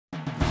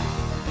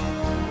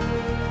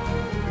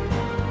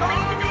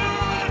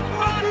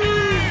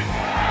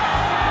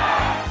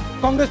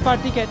Congress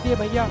party कहती है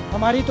भैया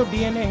हमारी तो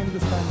डीएनए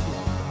हिंदुस्तान की है।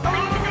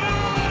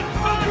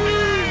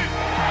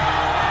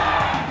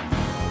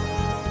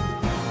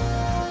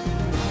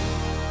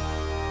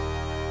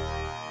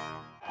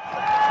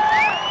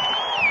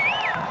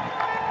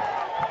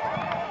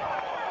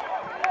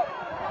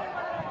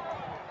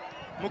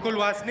 मुकुल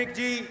वासनिक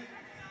जी,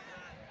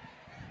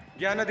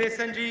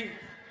 ज्ञानदेसन जी,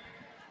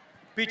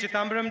 पी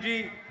चिदम्बरम जी,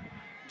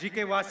 जी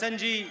के वासन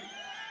जी,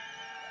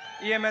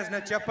 EMS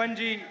नचप्पन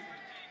ji,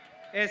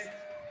 S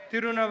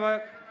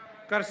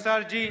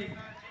तिरुनवकरसर ji,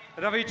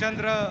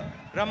 Ravichander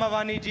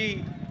रमावानी ji,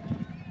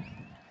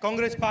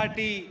 Congress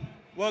Party,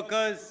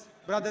 workers,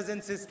 brothers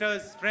and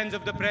sisters, friends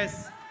of the press,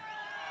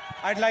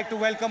 I'd like to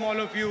welcome all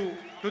of you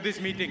to this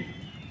meeting.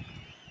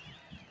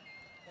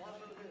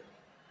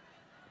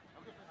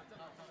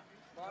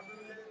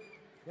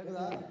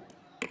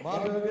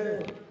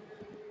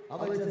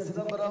 அமைச்சர்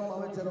சிதம்பரம்,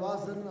 அமைச்சர்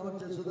வாசன்,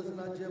 அமைச்சர்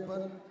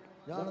சுதர்சனாச்சியப்பன்,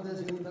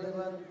 ஞானதேசின்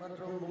தலைவர்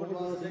மற்றும்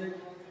முகல்வாசி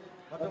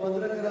மற்றும்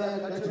வந்திருக்கிற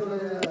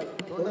கட்சியுடைய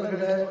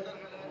தொண்டர்களே,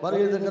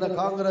 வருகின்ற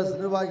காங்கிரஸ்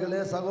நிர்வாகிகளே,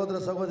 சகோதர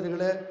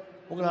சகோதரிகளே,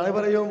 உங்கள்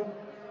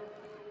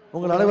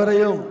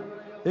அனைவரையும்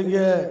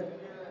இங்கே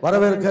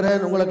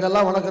வரவேற்கிறேன். உங்களுக்கு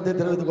எல்லாம் வணக்கத்தை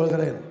தெரிவித்துக்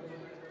கொள்கிறேன்.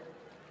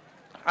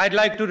 I'd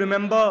like to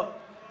remember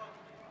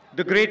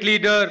the great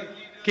leader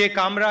K.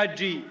 Kamraj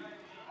ji,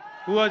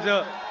 who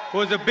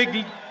was a big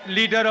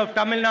leader of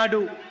Tamil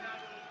Nadu,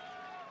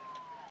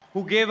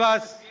 who gave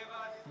us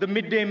the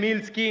midday meal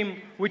scheme,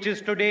 which is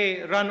today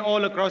run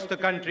all across the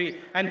country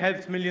and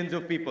helps millions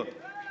of people.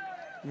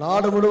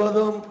 நாடு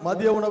முழுவதும்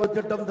மதிய உணவு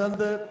திட்டம்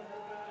தந்து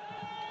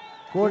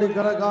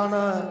கோடிக்கணக்கான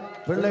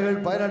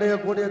பிள்ளைகள்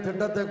பயனடையக்கூடிய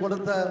திட்டத்தை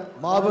கொடுத்த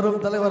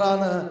மாபெரும்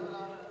தலைவரான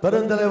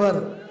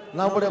பெருந்தலைவர்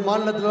நம்முடைய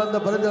மாநிலத்தில்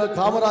வந்த பெருந்தலைவர்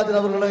காமராஜர்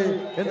அவர்களை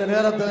இந்த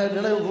நேரத்தில்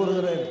நினைவு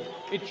கூறுகிறேன்.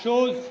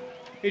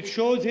 It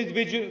shows his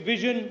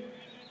vision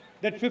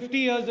that 50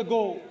 years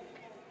ago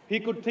he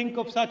could think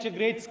of such a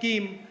great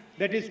scheme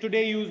that is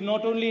today used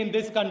not only in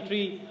this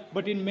country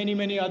but in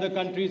many other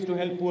countries to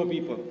help poor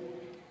people.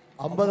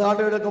 50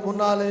 ஆண்டுகளுக்கு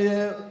முன்னாலேயே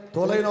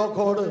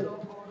தொலைநோக்கோடு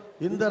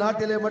இந்த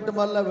நாட்டிலே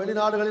மட்டுமல்ல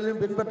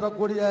வெளிநாடுகளிலும்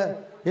பின்பற்றக்கூடிய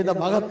இந்த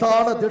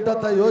மகத்தான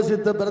திட்டத்தை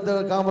யோசித்து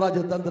பெருந்தலைவர்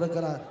காமராஜர்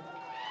தந்திருக்கிறார்.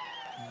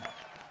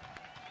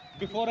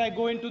 Before I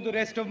go into the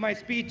rest of my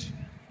speech,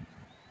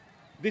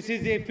 this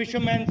is a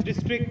fisherman's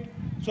district,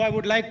 so I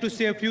would like to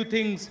say a few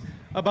things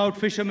about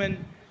fishermen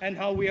and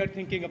how we are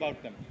thinking about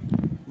them.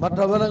 மற்ற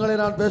விவரங்களை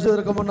நான்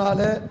பேசுவதற்கு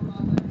முன்னாலே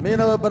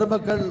மீனவ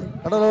பெருமக்கள்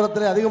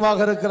கடலோரத்திலே அதிகமாக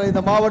இருக்கிற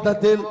இந்த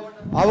மாவட்டத்தில்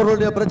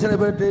அவர்களுடைய பிரச்சனை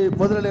பற்றி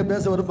முதலிலே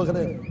பேச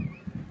விரும்புகிறேன்.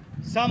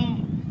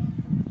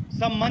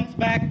 Some months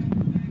back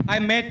I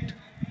met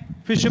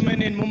fishermen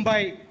in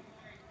Mumbai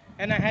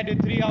and I had a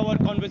 3-hour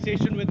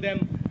conversation with them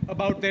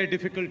about their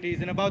difficulties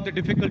and about the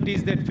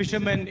difficulties that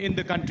fishermen in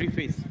the country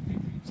face.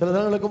 சில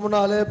தினங்களுக்கு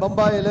முன்னாலே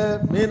பம்பாயிலே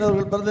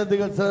மீனவர்கள்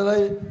பிரதிநிதிகள்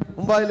சிலரை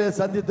மும்பையிலே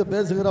சந்தித்து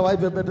பேசுகிற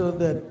வாய்ப்பை பெற்று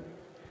வந்தேன்.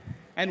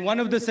 And one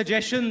of the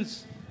suggestions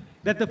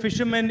that the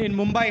fishermen in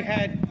Mumbai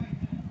had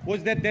was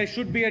that there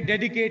should be a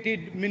dedicated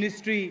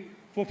ministry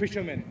for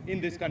fishermen in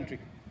this country.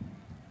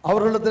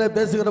 அவர்களிடத்திலே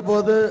பேசுகிற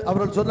போது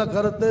அவர்கள் சொன்ன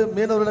கருத்து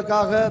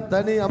மீனவர்களுக்காக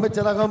தனி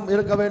அமைச்சரகம்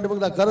இருக்க வேண்டும்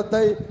என்ற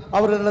கருத்தை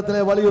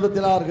அவர்களிடத்திலே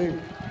வலியுறுத்தினார்கள்.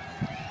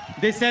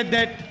 They said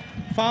that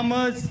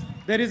farmers,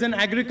 there is an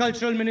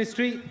agricultural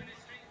ministry,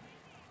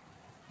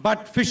 but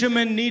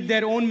fishermen need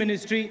their own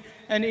ministry,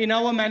 and in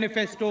our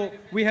manifesto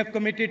we have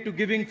committed to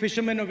giving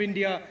fishermen of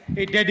India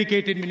a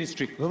dedicated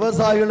ministry.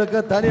 விவசாயிகளுக்கு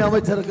தனி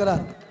அமைச்சர்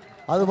இருக்கிறார்,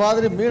 அது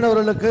மாதிரி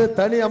மீனவர்களுக்கு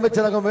தனி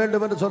அமைச்சரகம்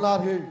வேண்டும் என்று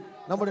சொன்னார்கள்.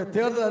 நம்முடைய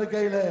தேர்தல்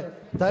அறிக்கையிலே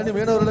தனி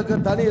மீனவர்களுக்கு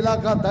தனி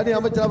இலாக்கா தனி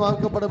அமைச்சரகம்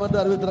ஆக்கப்படும்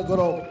என்று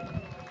அறிவித்திருக்கிறோம்.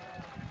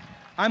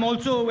 I am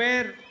also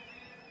aware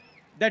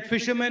that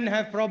fishermen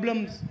have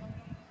problems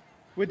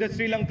with the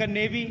Sri Lankan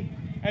Navy,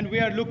 and we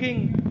are looking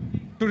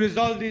to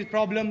resolve these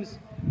problems,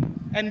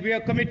 and we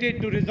are committed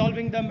to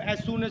resolving them as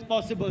soon as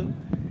possible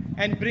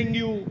and bring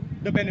you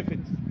the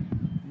benefits.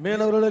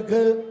 மீனவர்களுக்கு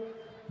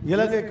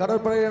இலங்கை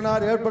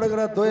கடற்படையினால்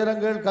ஏற்படுகிற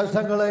துயரங்கள்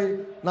கஷ்டங்களை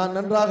நான்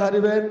நன்றாக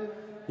அறிவேன்.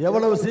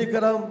 எவ்வளவு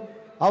சீக்கிரம்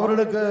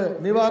அவர்களுக்கு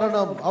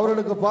நிவாரணம்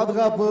அவர்களுக்கு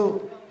பாதுகாப்பு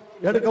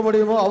எடுக்க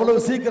முடியுமோ அவ்வளவு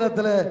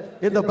சீக்கிரத்தில்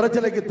இந்த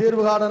பிரச்சனைக்கு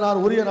தீர்வு காண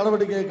நான் உரிய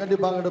நடவடிக்கையை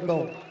கண்டிப்பாக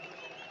எடுப்போம்.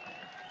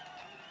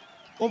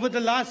 Over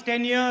the last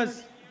 10 years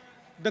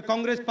the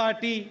Congress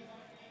party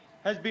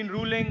has been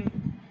ruling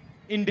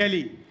in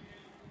Delhi.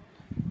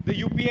 The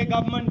UPA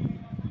government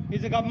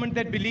is a government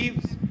that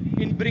believes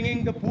in bringing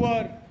the poor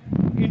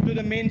into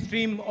the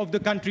mainstream of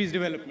the country's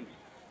development.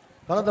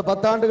 கடந்த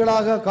 10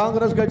 ஆண்டுகளாக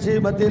காங்கிரஸ் கட்சி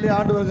மத்தியிலே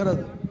ஆண்டு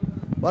வருகிறது.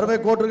 வறுமை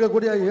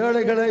கோட்டிருக்கக்கூடிய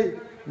ஏழைகளை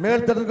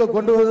மேல்தட்டிற்கு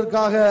கொண்டு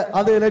வருவதற்காக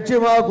அதை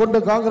லட்சியமாக கொண்டு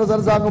காங்கிரஸ்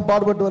அரசாங்கம்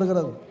பாடுபட்டு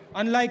வருகிறது.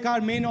 Unlike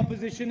our main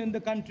opposition in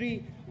the country,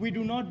 we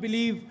do not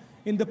believe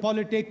in the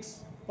politics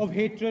of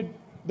hatred,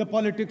 the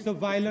politics of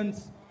violence,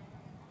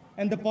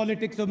 and the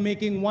politics of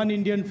making one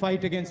Indian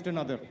fight against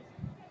another.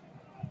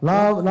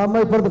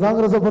 நம்மை பொறுத்த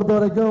காங்கிரஸை பொறுத்த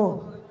வரைக்கும்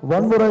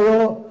வன்முறையோ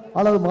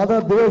அல்லது மத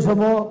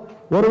துவேஷமோ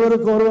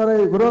ஒருவருக்கு ஒருவரை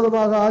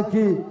விரோதமாக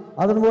ஆக்கி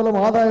அதன் மூலம்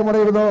ஆதாயம்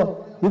அடைவதோ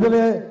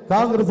இதிலே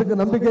காங்கிரசுக்கு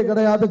நம்பிக்கை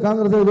கிடையாது.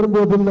 காங்கிரஸை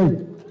விரும்புவதில்லை.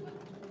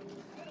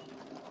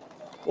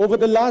 Over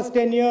the last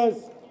 10 years,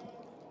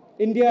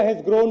 India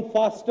has grown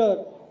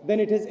faster than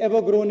it has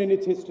ever grown in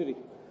its history.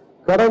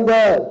 கடந்த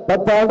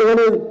 10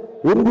 ஆண்டுகளில்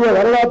இந்திய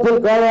வரலாற்றில்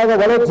காணாத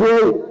வளர்ச்சியை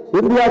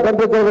இந்தியா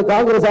கண்டிருக்கிறது.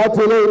 காங்கிரஸ்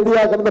ஆட்சியிலே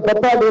இந்தியா கடந்த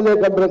 10 ஆண்டுகளிலே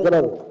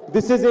கண்டிருக்கிறது.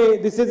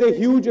 This is a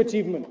huge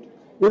achievement.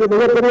 இது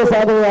மிகப்பெரிய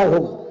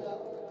சாதனையாகும்.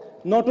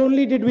 Not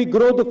only did we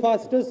grow the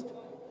fastest,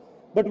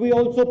 but we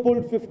also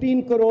pulled 15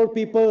 crore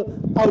people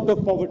out of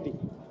poverty.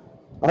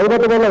 அது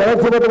மட்டுமல்ல,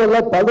 வளர்ச்சி மட்டுமல்ல,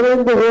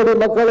 15 கோடி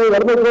மக்களை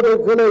வறுமை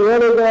கோட்டுக்கு கீழே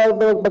ஏழை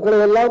மக்களை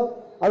எல்லாம்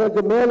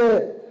அதற்கு மேலே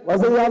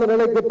வசதியான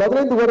நிலைக்கு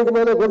 15 கோடிக்கு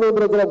மேலே கொண்டு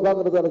வந்திருக்கிறோம்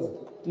காங்கிரஸ் அரசு.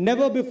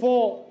 Never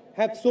before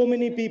have so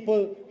many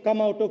people come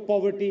out of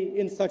poverty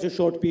in such a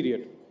short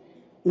period.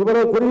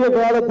 இவ்வளவு குறுகிய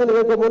காலத்தில்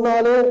இதற்கு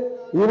முன்னாலே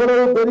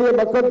இவ்வளவு பெரிய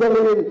மக்கள்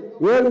தொகையில்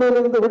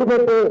ஏழ்மையிலிருந்து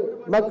விடுபட்டு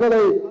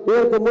மக்களை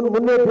இதற்கு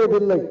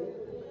முன்னேற்றியதில்லை.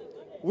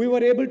 We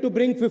were able to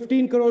bring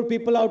 15 crore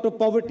people out of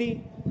poverty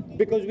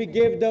because we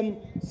gave them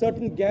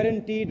certain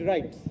guaranteed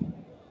rights.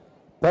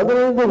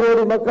 15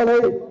 கோடி மக்களை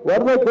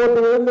வறுமை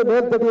கோட்டிலிருந்து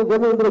மேல்தட்டில்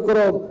கொண்டு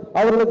வந்திருக்கிறோம்.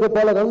 அவர்களுக்கு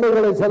பல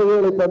நன்மைகளை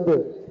சலுகைகளை தந்து.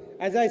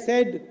 As I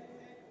said,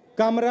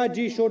 Kamraj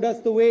ji showed us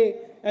the way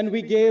and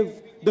we gave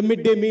the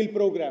midday meal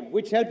program,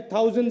 which helped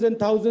thousands and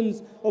thousands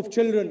of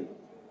children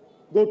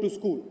go to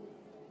school.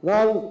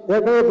 நான்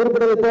ஏற்கனவே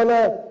குறிப்பிட்டதை போல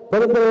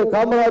பெருந்தலைவர்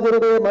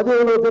காமராஜருடைய மதிய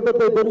உணவு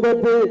திட்டத்தை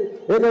பின்பற்றி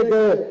இன்றைக்கு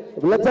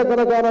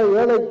லட்சக்கணக்கான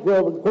ஏழை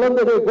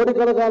குழந்தைகள்,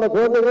 கோடிக்கணக்கான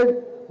குழந்தைகள்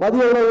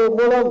மதிய உணவு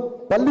மூலம்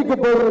பள்ளிக்கு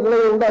போகிற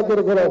நிலையை உண்டாக்கி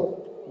இருக்கிறோம்.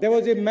 There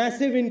was a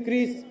massive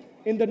increase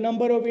in the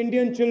number of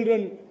Indian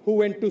children who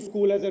went to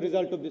school as a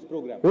result of this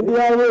program.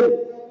 இந்தியாவில்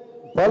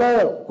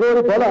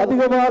பல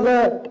அதிகமாக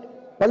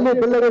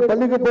பிள்ளைகள்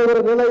பள்ளிக்கு போகிற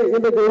நிலை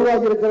இன்றைக்கு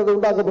உருவாகி இருக்கிறது,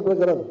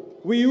 உண்டாக்கப்பட்டிருக்கிறது.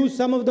 We use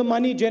some of the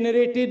money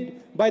generated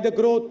by the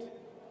growth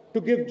to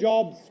give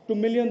jobs to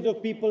millions of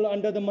people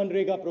under the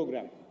Manrega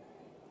program.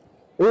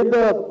 இந்த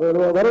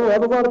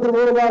வருமானத்தின்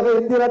மூலமாக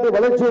இந்திய நாட்டின்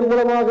வளர்ச்சியின்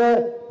மூலமாக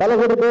பல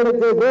கோடி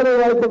பேருக்கு வேலை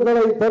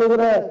வாய்ப்புகளை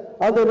தருகிற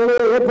அந்த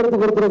நிலையை ஏற்படுத்தி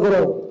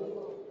கொடுத்திருக்கிறோம்.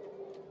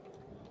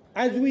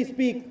 As we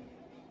speak,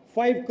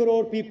 5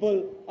 crore people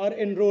are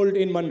enrolled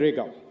in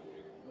Manrega.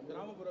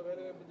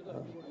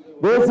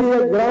 தேசிய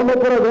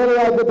கிராமப்புற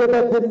வேலைவாய்ப்பு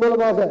திட்டத்தின்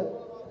மூலமாக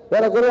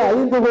ஏறக்குறைய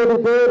 5 கோடி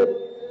பேர்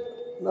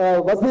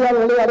வசதியான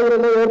நிலை அடைகிற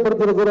நிலையை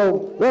ஏற்படுத்தியிருக்கிறோம்,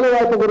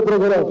 வேலைவாய்ப்பு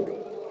கொடுத்திருக்கிறோம்.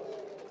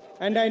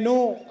 And I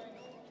know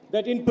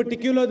that in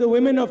particular the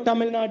women of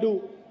Tamil Nadu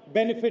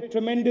benefit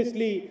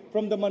tremendously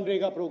from the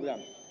Manrega program.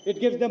 It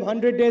gives them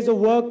 100 days of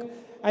work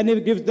and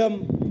it gives them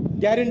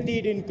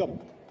guaranteed income.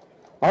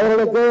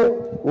 அவர்களுக்கு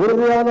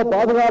உறுதியான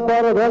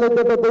பாதுகாப்பான வேலை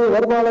திட்டத்தையும்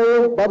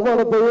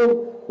வருமானத்தையும்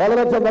பல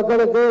லட்சம்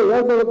மக்களுக்கு,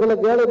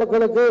 ஏழை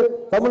மக்களுக்கு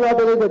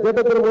தமிழ்நாட்டில் இந்த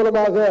திட்டத்தின்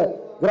மூலமாக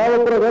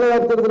கிராமப்புற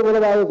வேலைவாய்ப்பு திட்டத்தின்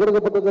மூலமாக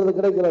கொடுக்கப்பட்டிருக்கிறது,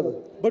 கிடைக்கிறது.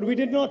 But we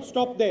did not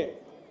stop there.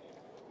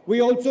 We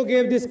also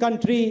gave this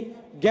country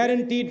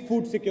guaranteed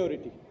food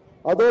security.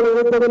 அதோடு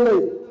நிறுத்தவில்லை,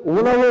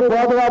 உணவு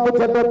பாதுகாப்பு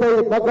சட்டத்தை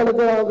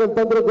மக்களுக்கு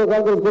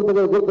நாங்கள்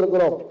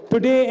கொடுத்திருக்கிறோம்.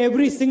 Today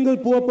every single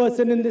poor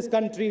person in this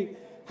country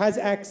has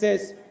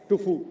access to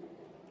food.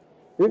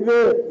 இங்கு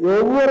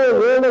ஒவ்வொரு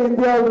ஏழை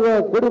இந்தியாவுடைய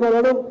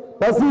குடிமகனும்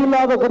பசி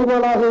இல்லாத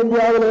குடிமகனாக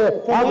இந்தியாவில்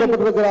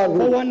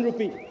ஆக்கப்பட்டிருக்கிறார்கள். For 1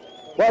 rupee.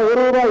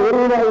 ஒரு ரூபாய்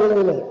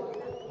விலையில்.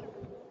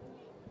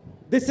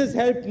 This has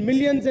helped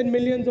millions and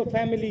millions of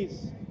families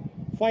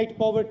fight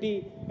poverty,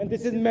 and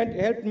this has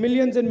helped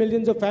millions and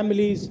millions of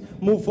families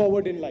move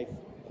forward in life.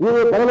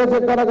 இது பல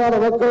லட்சக்கணக்கான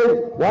மக்கள்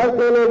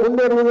வாழ்க்கையிலே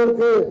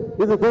முன்னேறுவதற்கு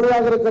இது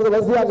துணையாக இருக்கிறது,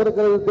 வசதியாக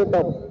இருக்கிறது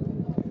திட்டம்.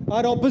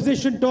 Our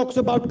opposition talks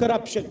about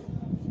corruption.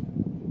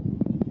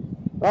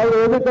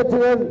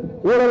 எதிர்க்கட்சிகள்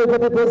ஊழலை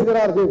பற்றி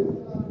பேசுகிறார்கள்.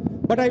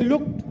 But I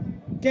looked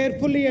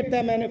carefully at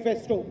their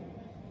manifesto,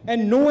 and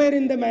nowhere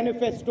in the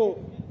manifesto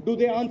do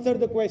they answer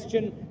the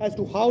question as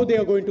to how they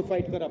are going to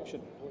fight corruption.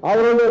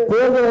 அவருடைய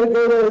தேர்தல்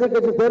அறிக்கையிலே,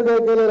 எதிர்க்கட்சி தேர்தல்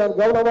அறிக்கையிலே நான்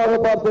கவனமாக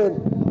பார்த்தேன்.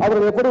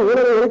 அவர்கள் எப்படி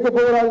ஊழலை ஒழிக்கப்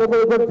போகிறார்கள்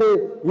என்பதை பற்றி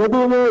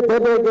எதுவுமே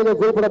தேர்தல் அறிக்கையிலே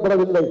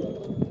குறிப்பிடப்படவில்லை.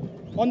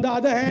 On the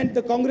other hand,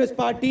 the Congress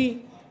party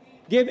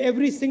gave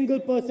every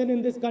single person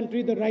in this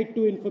country the right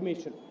to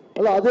information.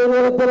 அதே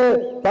நேரத்தில்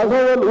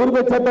தகவல்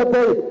உரிமை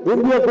சட்டத்தை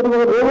இந்திய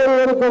குடிமகன்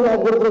ஒவ்வொருவருக்கும்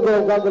நாம்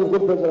கொடுத்திருக்கிறோம், காங்கிரஸ்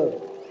கொடுத்திருக்கிறது.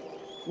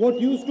 What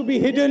used to be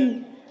hidden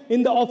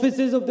in the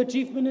offices of the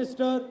chief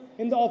minister,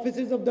 in the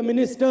offices of the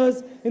ministers,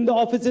 in the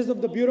offices of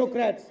the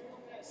bureaucrats,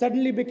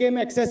 suddenly became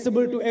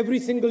accessible to every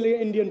single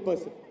Indian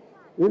person.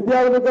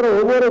 இந்தியாவில் இருக்கிற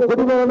ஒவ்வொரு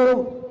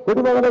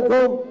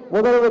குடிமகனுக்கும்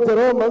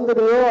முதலமைச்சரோ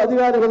மந்திரியோ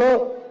அதிகாரிகளோ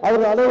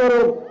அவர்கள்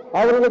அனைவரும்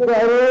அவர்களுக்கு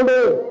அவரோடு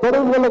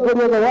தொடர்பு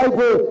கொள்ளக்கூடிய அந்த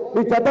வாய்ப்பு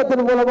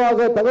இச்சட்டத்தின்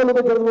மூலமாக தகவல்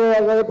சட்டத்தின்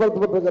மூலமாக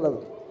ஏற்படுத்தப்பட்டிருக்கிறது.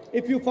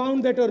 If you found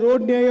that a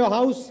road near your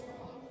house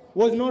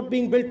was not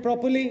being built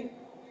properly,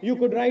 you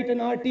could write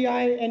an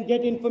RTI and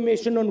get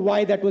information on why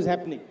that was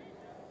happening.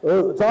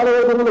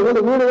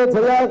 வீடுகள்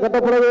சரியாக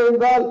கட்டப்படவில்லை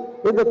என்றால்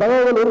இந்த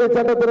தகவல் உரிமை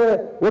சட்டத்தில்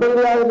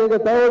உடனடியாக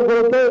நீங்கள் தகவல்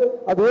கொடுத்து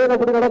அது ஏன்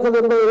அப்படி நடக்குது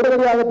என்பதை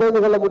உடனடியாக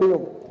தெரிந்து கொள்ள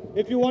முடியும்.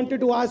 If you wanted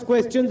to ask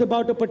questions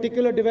about a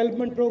particular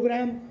development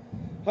program,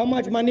 how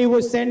much money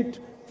was sent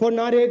for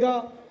Narega,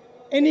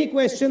 any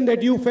question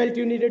that you felt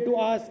you needed to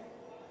ask,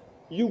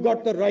 you got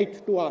the right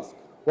to ask.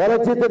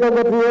 வளர்ச்சி திட்டம்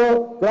பற்றியோ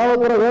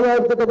கிராமப்புற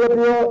வேலைவாய்ப்பு திட்டம்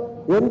பற்றியோ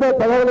எந்த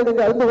தகவலை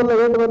நீங்கள் அறிந்து கொள்ள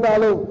வேண்டும்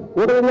என்றாலும்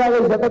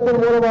உடனடியாக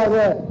சட்டத்தின் மூலமாக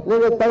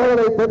நீங்கள்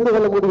தகவலை தெரிந்து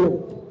கொள்ள முடியும்.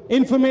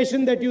 Information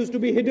that used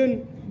to be hidden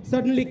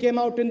suddenly came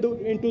out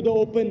into the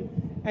open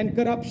and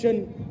corruption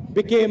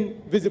became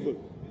visible.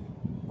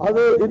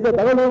 அது இந்த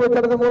தகவல்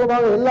சட்டத்தின்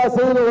மூலமாக எல்லா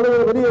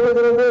செய்திகளும் வெளியே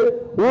வருகிறது.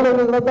 ஊழல்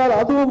நடந்தால்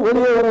அதுவும்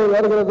வெளியே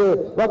வருகிறது,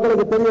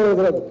 மக்களுக்கு தெரிய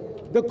வருகிறது.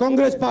 The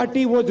Congress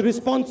party was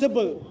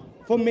responsible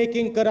for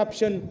making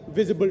corruption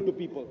visible to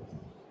people.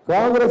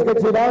 Congress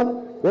கட்சி தான்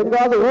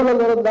எங்காவது ஊழல்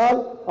நடந்தால்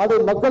அதை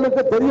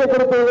மக்களுக்கு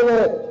தெரியப்படுத்துவதில்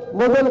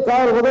முதல்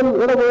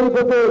இடம்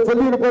வெளிப்பட்டு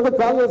சொல்லியிருப்பது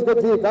காங்கிரஸ்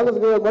கட்சி.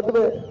 காங்கிரஸ்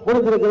மட்டுமே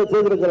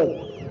செய்திருக்கிறது.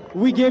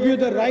 We gave you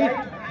the right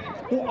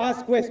to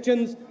ask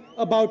questions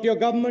about your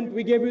government.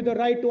 We gave you the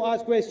right to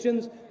ask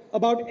questions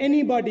about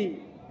anybody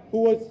who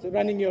was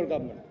running your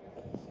government.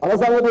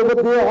 அரசாங்கத்தை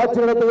பற்றியோ ஆட்சி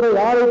நடத்துகிற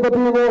யாரை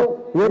பற்றியுமோ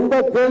எந்த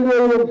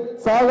கேள்வியையும்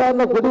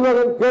சாதாரண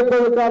குடிமகன்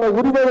கேட்பதற்கான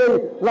உரிமையை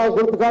நாம்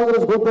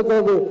காங்கிரஸ்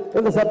கொடுத்திருக்கிறது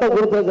என்று சட்டம்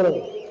கொடுத்திருக்கிறது.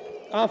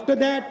 After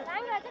that,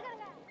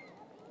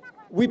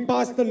 we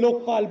passed the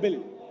Lokpal bill.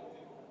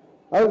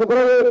 அதுக்கு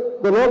பிறகு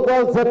இந்த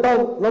லோக்பால்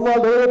சட்டம்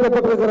நம்மால்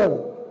நிறைவேற்றப்பட்டிருக்கிறது.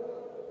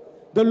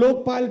 The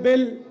Lokpal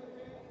bill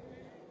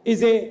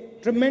is a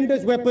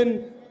tremendous weapon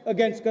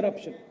against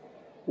corruption.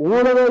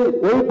 ஊழலை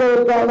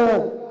ஒழிப்பதற்கான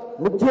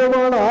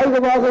முக்கியமான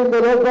ஆயுதமாக இந்த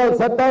லோக்பால்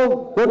சட்டம்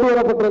கொண்டு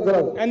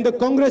வரப்பட்டிருக்கிறது. And the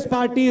Congress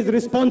party is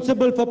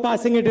responsible for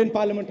passing it in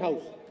Parliament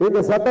House. இந்த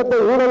சட்டத்தை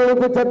ஊழல்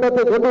ஒழிப்பு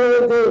சட்டத்தை கொண்டு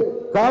வருவதற்கு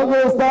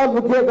காங்கிரஸ் தான்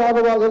முக்கிய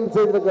காரணமாக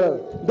செய்திருக்கிறது.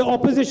 The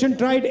opposition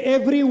tried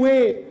every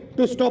way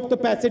to stop the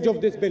passage of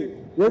this bill.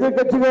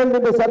 எதிர்க்கட்சிகள்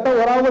இந்த சட்டம்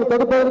வராமல்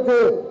தடுப்பதற்கு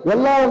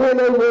எல்லா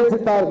வகையிலும்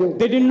முயற்சித்தார்கள்.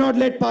 They did not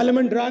let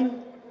Parliament run.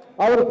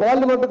 அவர்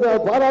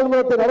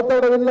பாராளுமன்றத்தை நடத்த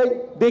விடவில்லை.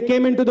 They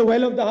came into the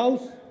well of the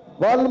house.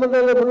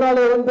 Parliament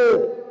முன்னாலே வந்து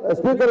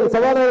ஸ்பீக்கர்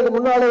சபாநாயகருக்கு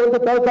முன்னாலே வந்து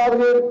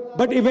தடுத்தார்கள்.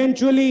 But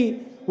eventually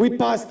we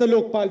passed the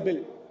Lokpal bill.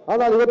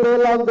 ஆனால்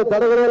இவற்றையெல்லாம் இந்த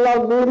தடைகளை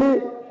எல்லாம் மீறி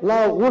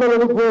நாம் ஊழல்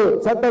ஒழிப்பு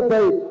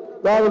சட்டத்தை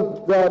நாம்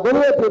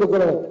நிறைவேற்றி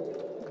இருக்கிறோம்.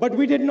 But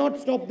we did not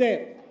stop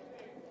there.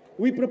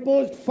 We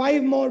proposed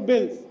 5 more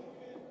bills,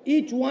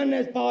 each one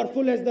as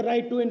powerful as the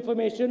right to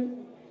information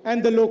and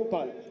the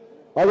Lokpal.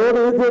 அதோடு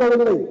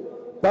நிறுத்திவிடவில்லை.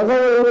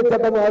 தகவல் உரிமை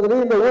சட்டம் மாதிரி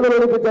இந்த ஊழல்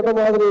ஒழிப்பு சட்டம்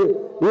மாதிரி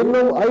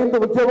இன்னும்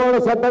 5 முக்கியமான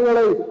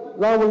சட்டங்களை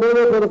நாம்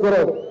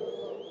நிறைவேற்றியிருக்கிறோம்.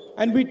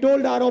 And we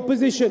told our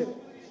opposition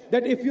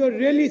that if you are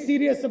really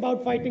serious about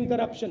fighting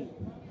corruption,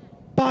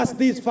 pass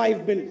these 5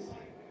 bills.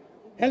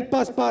 Help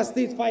us pass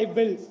these 5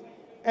 bills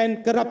and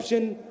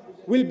corruption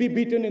will be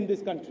beaten in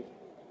this country.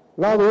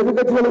 நாம்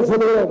எதிர்க்கட்சிகளுக்கு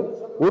சொல்கிறோம்,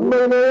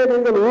 உண்மையிலேயே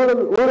நீங்கள்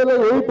ஊழலை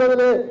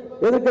ஒழிப்பதிலே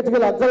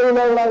எதிர்க்கட்சிகள் அக்கறை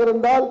உள்ளவர்களாக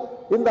இருந்தால்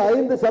இந்த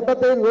 5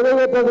 சட்டத்தை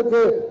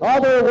நிறைவேற்றுவதற்கு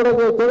ஆதரவு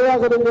கொடுங்க,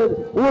 துணையாக நீங்கள்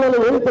ஊழலை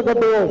ஒழித்து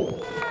கட்டுவோம்.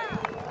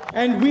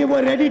 And we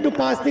were ready to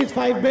pass these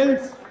 5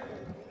 bills.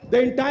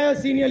 The entire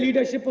senior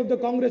leadership of the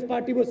Congress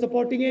party was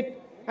supporting it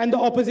and the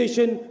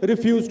opposition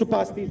refused to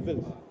pass these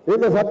bills.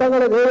 இந்த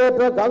சட்டங்களை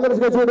நிறைவேற்ற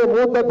காங்கிரஸ் கட்சியுடைய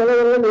மூத்த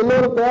தலைவர்கள்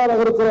எல்லோரும்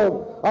தயாராக இருக்கிறோம்.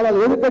 ஆனால்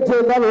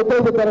எதிர்க்கட்சிகள் தான்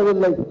ஒத்துழைப்பு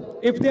தரவில்லை.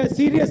 If they are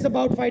serious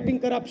about fighting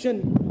corruption,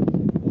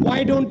 why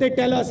don't they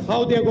tell us how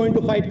they are going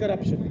to fight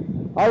corruption?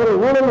 அவர்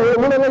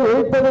ஊழலை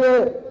ஒழிப்பதிலே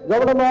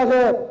கவனமாக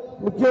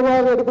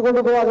முக்கியமாக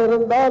எடுத்துக்கொண்டிருப்பதாக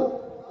இருந்தால்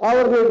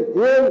அவர்கள்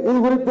ஏன் இது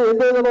குறித்து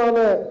எந்த விதமான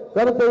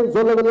கருத்தையும்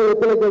சொல்லவில்லை,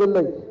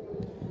 ஒத்துழைக்கவில்லை.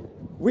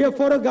 We are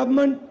for a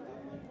government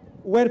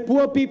where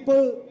poor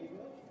people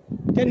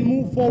can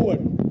move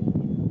forward.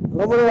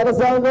 நம்முடைய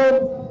அரசாங்கம்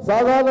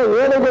சாதாரண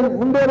ஏழைகள்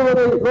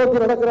முன்னேறுவதை நோக்கி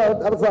நடக்கிற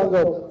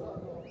அரசாங்கம்.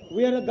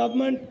 We are a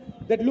government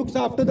that looks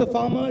after the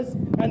farmers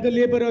and the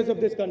laborers of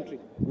this country.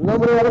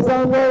 நம்முடைய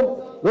அரசாங்கம்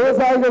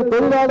விவசாயிகள்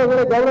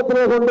தொழிலாளர்களை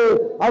கவனத்திலே கொண்டு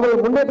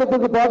அவர்கள்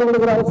முன்னேற்றத்துக்கு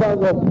பாடுபடுகிற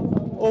அரசாங்கம்.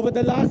 Over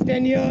the last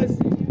 10 years,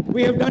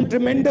 we have done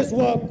tremendous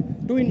work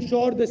to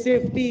ensure the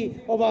safety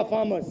of our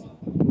farmers.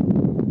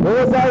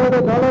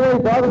 விவசாயிகளுடைய நலனை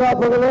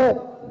பாதுகாப்பதிலே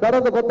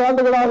கடந்த 10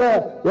 ஆண்டுகளாக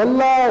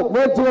எல்லா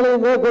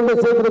முயற்சிகளையும் மேற்கொண்டு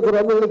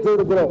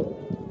செய்திருக்கிறோம்.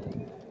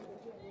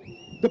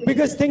 The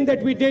biggest thing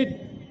that we did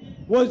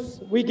was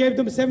we gave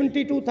them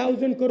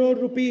 72,000 crore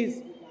rupees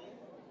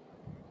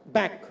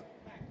back.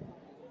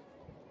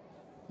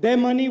 Their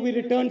money, we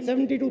returned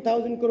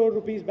 72,000 crore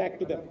rupees back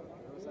to them.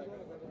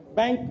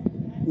 Bank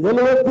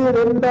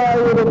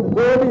 72,000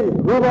 கோடி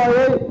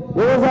ரூபாயை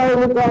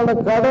விவசாயிகளுக்கான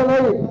கடனை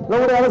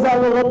நம்முடைய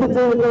அரசாங்கம் ரத்து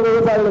செய்திருக்கிறது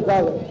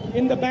விவசாயிகளுக்காக.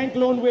 In the bank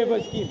loan waiver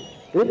scheme.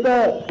 இந்த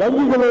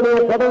வங்கிகளுடைய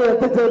கடனை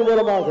ரத்து செய்வதன்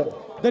மூலமாக.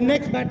 The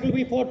next battle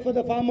we fought for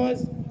the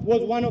farmers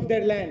was one of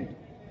their land.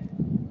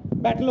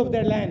 Battle of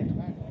their land.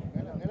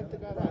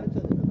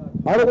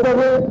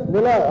 அடுத்தது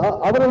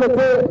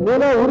அவர்களுக்கு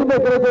நில உரிமை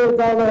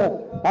கிடைப்பதற்கான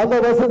அந்த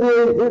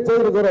வசதியை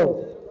செய்திருக்கிறோம்.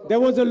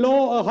 There was a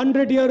law, a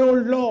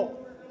 100-year-old law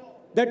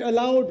that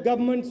allowed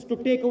governments to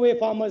take away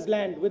farmers'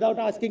 land without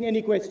asking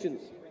any questions.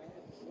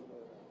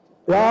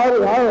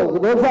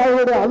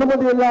 விவசாயிகளுடைய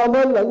அனுமதி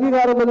இல்லாமல்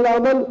அங்கீகாரம்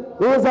இல்லாமல்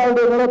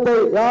விவசாயிகளுடைய நிலத்தை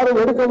யாரும்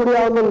எடுக்க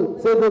முடியாமல்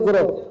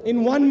செய்திருக்கிறோம். In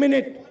 1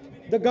 minute,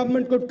 the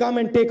government could come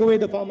and take away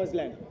the farmers'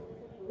 land.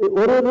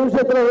 ஒரு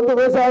நிமிஷத்துல வந்து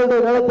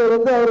விவசாயிகளுடைய நிலத்தை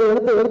வந்து அவர்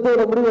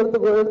எடுத்துவிட முடியும்,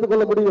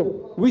 எடுத்துக்கொள்ள முடியும்.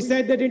 We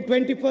said that in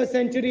 21st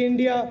century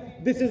India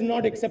this is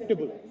not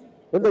acceptable.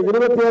 இந்த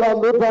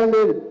 21ஆம்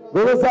நூற்றாண்டில்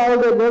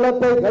விவசாயிகளுடைய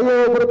நிலத்தை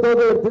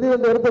கையகப்படுத்துவது,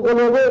 திடீரென்று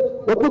எடுத்துக்கொள்வது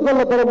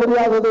ஒப்புக்கொள்ளப்பட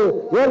முடியாதது,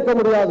 ஏற்க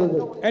முடியாதது.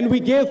 And we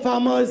gave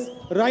farmers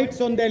rights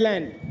on their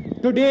land.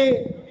 Today,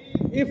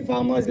 if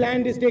farmers'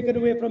 land is taken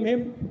away from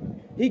him,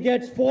 he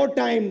gets 4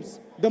 times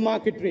the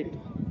market rate.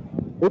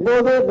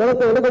 இப்போது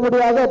நிலத்தை எடுக்க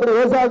முடியாது. அப்படி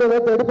விவசாயிகளுடைய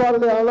நிலத்தை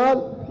எடுப்பார்கள் ஆனால்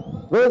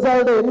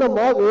விவசாயிகளுடைய என்ன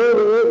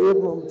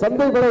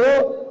சந்தை விலையோ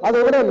அதை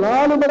விட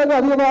 4 மடங்கு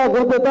அதிகமாக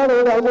கொடுத்துத்தான்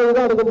அவங்க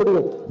தான் எடுக்க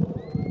முடியும்.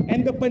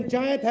 And the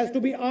panchayat has to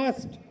be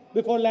asked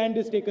before land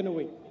is taken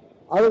away.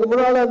 அதுக்கு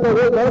முன்னால அந்த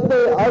நிலத்தை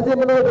ஆட்சி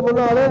பண்ணுவதற்கு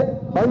முன்னாலே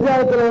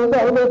பஞ்சாயத்துல வந்து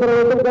அனுமதி பெற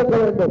வேண்டும், கேட்க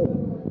வேண்டும்.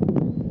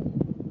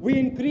 We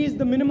increased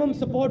the minimum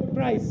support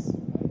price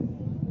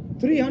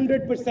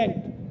 300%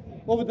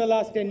 over the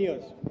last 10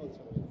 years.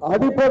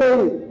 அடிப்படை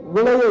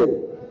விலையை,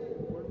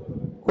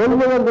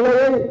 கொள்முதல்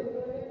விலையை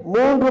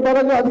 3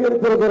 மடங்கு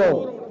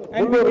அதிகரித்திருக்கிறோம்.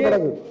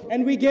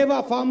 And we gave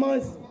our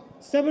farmers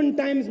 7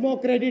 times more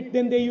credit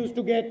than they used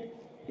to get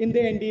in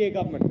the NDA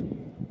government.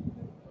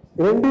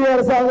 NDA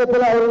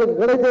அரசாங்கத்தில் அவர்களுக்கு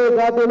கிடைத்ததை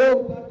காட்டிலும்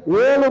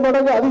 7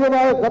 மடங்கு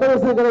அதிகமாக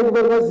கடவுசை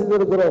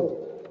கிடைக்கிறோம்.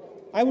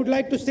 I would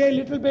like to say a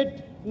little bit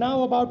now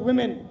about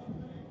women.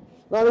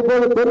 நான்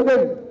இப்போது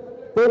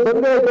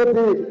பெண்களை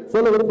பற்றி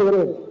சொல்ல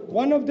விரும்புகிறேன்.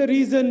 One of the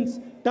reasons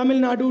Tamil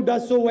Nadu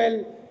does so well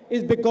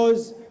is because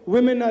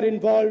women are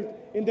involved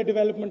in the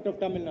development of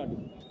Tamil Nadu.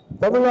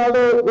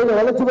 Tamil Nadu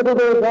வளர்ச்சி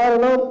பெற்றதற்கு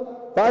காரணம்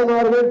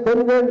தாய்மார்கள்,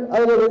 பெண்கள்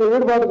அதில்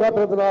ஈடுபாடு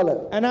காட்டுறதுனால.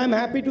 And I am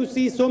happy to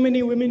see so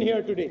many women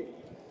here today.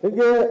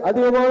 இங்கே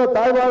அதிகமான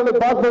தாய்மார்களை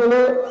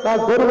பார்ப்பதிலே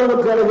நான்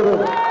பெருமகிழ்ச்சி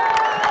அடைகிறேன்.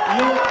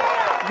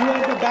 You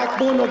are the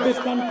backbone of this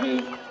country.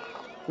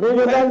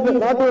 நீங்கள் தான் இந்த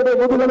நாட்டுடைய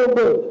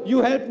முதுகெலும்பு. You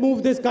help move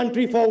this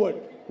country forward.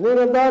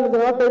 நீங்கள் தான் இந்த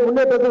நாட்டை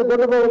முன்னேற்றத்தில்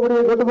கொண்டு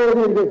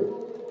போகிறீர்கள்.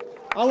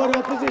 Our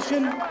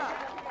opposition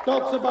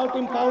talks about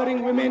empowering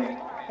women,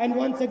 and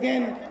once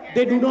again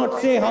they do not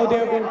say how they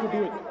are going to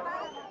do it.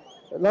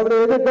 நம்முடைய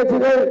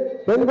எதிர்க்கட்சிகள்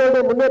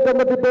பெண்களுடைய முன்னேற்றம்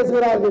பற்றி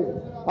பேசுகிறார்கள்,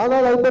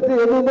 ஆனால் அதை பற்றி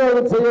எதுவுமே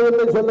அவர்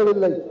செய்யவில்லை,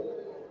 சொல்லவில்லை.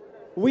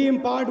 We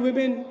empowered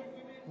women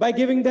by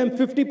giving them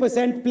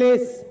 50%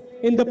 place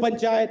in the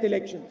panchayat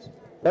elections.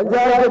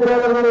 Panchayat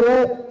தேர்தல்களிலே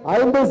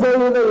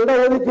 50%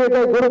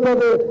 இடஒதுக்கீட்டை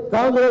கொடுத்தது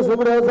காங்கிரஸ்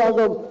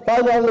அரசாங்கம்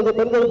தாய்மார்களுக்கு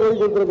பெண்களுக்கு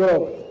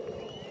கொடுத்திருக்கிறோம்.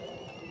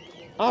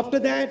 After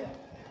that,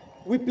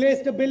 we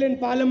placed a bill in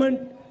parliament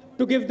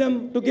to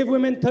give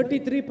women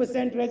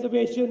 33%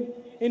 reservation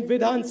in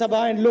Vidhan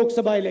Sabha and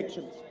LokSabha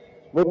elections.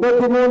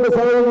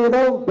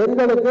 33%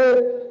 பெண்களுக்கு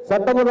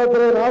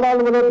சட்டமன்றத்திலே,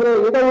 நாடாளுமன்றத்திலே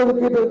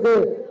இடஒதுக்கீட்டிற்கு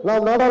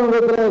நாம்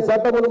நாடாளுமன்றத்திலே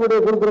சட்டமன்றத்தை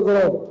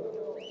கொடுத்திருக்கிறோம்.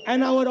 And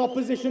our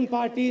opposition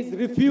parties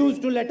refused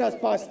to let us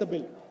pass the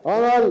bill.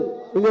 ஆனால்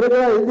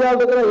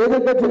இந்தியாவில் இருக்கிற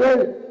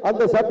எதிர்க்கட்சிகள்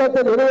அந்த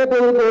சட்டத்தை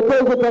நிறைவேற்றுவதற்கு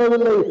ஒத்துழைப்பு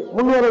தரவில்லை,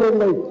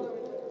 முன்வரவில்லை.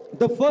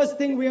 The first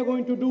thing we are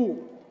going to do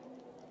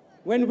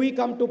when we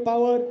come to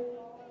power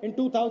in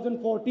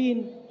 2014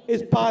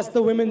 is pass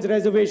the women's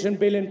reservation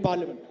bill in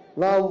parliament.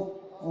 நாம்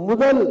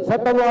முதல்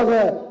சட்டமாக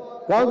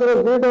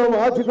காங்கிரஸ் மீண்டும்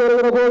ஆட்சிக்கு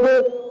வருகிற போது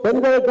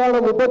பெண்களுக்கான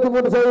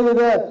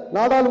 33%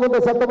 நாடாளுமன்ற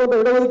சட்டமன்ற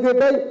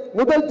இடஒதுக்கீட்டை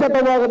முதல்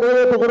சட்டமாக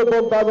நிறைவேற்றி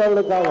கொடுப்போம்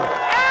தாய்மார்களுக்காக.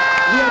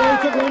 We are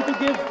also going to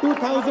give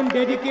 2,000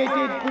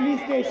 dedicated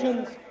police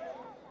stations,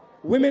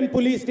 women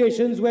police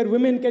stations, where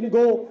women can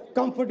go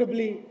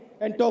comfortably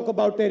and talk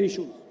about their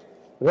issues.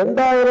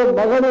 2000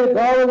 மகளிர்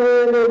காவல்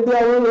நிலையங்கள்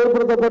இந்தியாவில்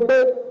ஏற்படுத்தப்பட்டு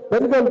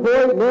பெண்கள்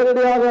போய்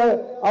நேரடியாக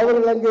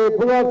அவர்கள் அங்கே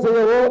புகார்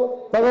செய்யவோ,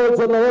 தகவல்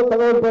சொல்லவோ,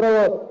 தகவல்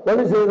பெறவோ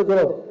வழி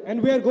செய்திருக்கிறோம். And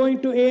we are going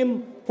to aim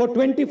for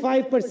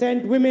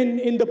 25% women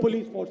in the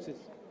police forces.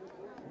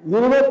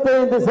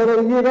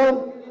 25%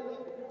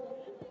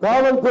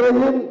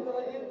 காவல்துறையில்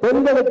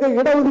பெண்களுக்கு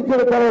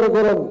இடஒதுக்கீடு தர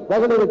இருக்கிறோம்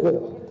மகளிருக்கு.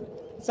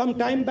 Some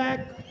time back,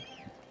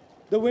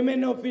 the women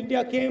of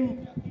India came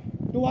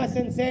to us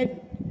and said,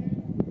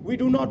 we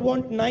do not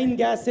want 9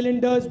 gas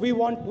cylinders, we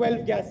want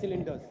 12 gas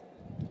cylinders.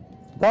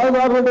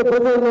 தாய்மார்களுடைய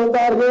பிரதிநிதிகள்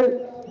வந்தார்கள்,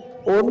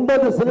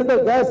 9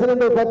 cylinder gas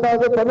cylinder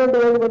பத்தாது, 12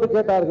 வேண்டும் என்று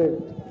கேட்டார்கள்.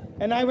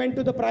 And I went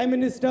to the Prime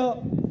Minister,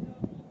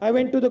 I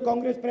went to the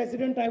Congress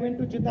President, I went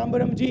to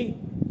Chidambaram ji,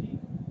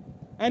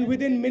 and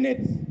within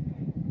minutes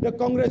the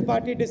Congress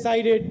party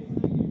decided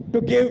to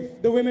give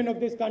the women of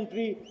this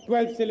country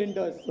 12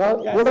 cylinders.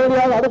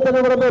 உடனடியாக அடுத்த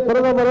நிமிடமே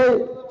பிரதமரை,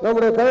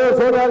 நம்முடைய தலைவர்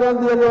சோனியா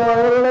காந்தி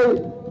அவர்களை,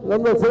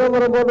 நம்ம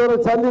சிதம்பரம் போன்றவரை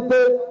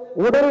சந்தித்து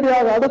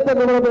உடனடியாக அடுத்த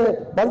நிமிடமே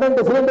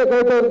 12 சிலிண்டர்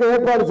கிடைப்பதற்கு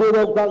ஏற்பாடு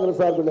செய்தோம்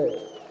காங்கிரஸ் சார்பிலே.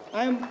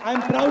 I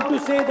am proud to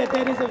say that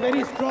there is a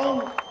very strong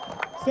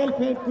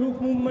self-help group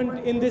movement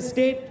in this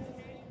state.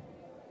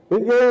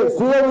 இங்கே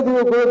சுய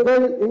உதவி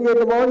குழுக்கள் இங்கே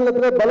இந்த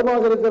மாநிலத்தில்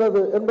பலமாக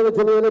இருக்கிறது என்பதை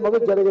சொல்வதில்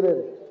மகிழ்ச்சி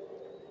அடைகிறேன்.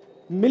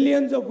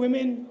 Millions of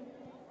women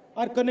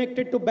are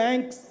connected to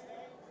banks.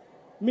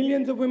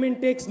 Millions of women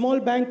take small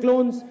bank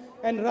loans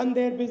and run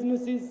their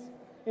businesses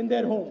in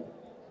their home.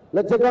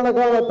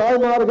 லட்சக்கணக்கான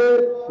தாய்மார்கள்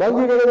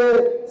வங்கிகளிலே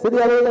சிறிய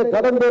அளவில்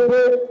கடன் பெற்று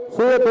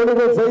சுய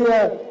தொழில்கள் செய்ய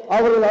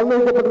அவர்கள்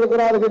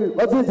அனுமதிக்கப்பட்டிருக்கிறார்கள்,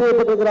 வசதி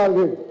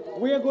செய்யப்பட்டிருக்கிறார்கள்.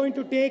 We are going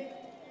to take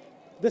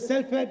the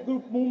self-help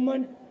group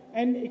movement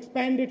and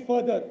expand it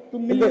further to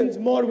millions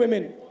more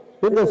women.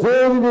 இந்த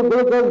செய்தி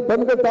குழுக்கள்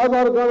பெண்கள்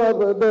தாய்மாருக்கான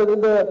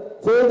இந்த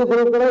செய்தி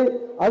குழுக்களை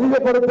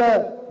அதிகப்படுத்த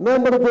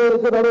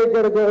மேம்படுத்துவதற்கு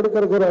நடவடிக்கை எடுக்க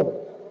இருக்கிறோம்.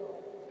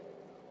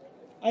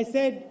 I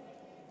said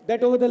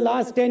that over the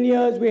last 10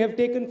 years we have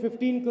taken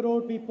 15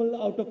 crore people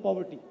out of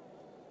poverty.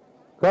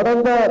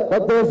 கடந்த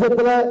 10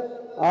 வருஷத்துல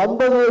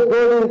 50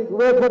 கோடி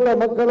மேற்பட்ட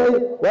மக்களை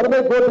வறுமை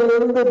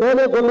கோட்டிலிருந்து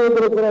மேலே கொண்டு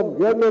வந்திருக்கிறோம்,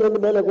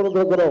 ஏழ்மையிலிருந்து மேலே கொண்டு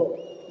வந்திருக்கிறோம்.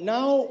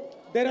 Now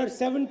there are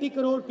 70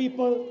 crore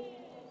people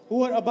who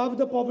are above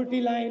the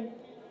poverty line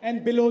and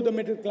below the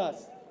middle class.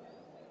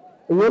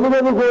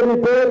 70 கோடி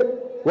பேர்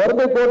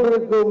வறுமை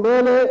கோட்டிற்கு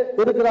மேலே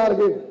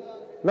இருக்கிறார்கள்,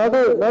 நடு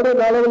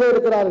அளவிலே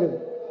இருக்கிறார்கள்.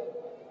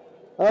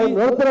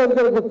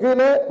 நடுத்தரங்களுக்கு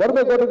கீழே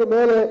வறுமை கோட்டுக்கு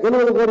மேலே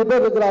 70 கோடி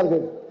பேர்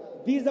இருக்கிறார்கள்.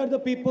 These are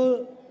the people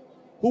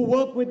who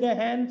work with their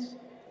hands,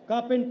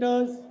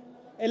 carpenters,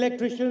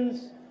 electricians,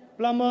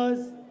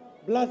 plumbers,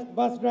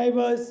 bus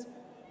drivers,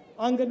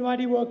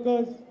 Anganwadi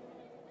workers,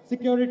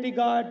 security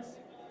guards,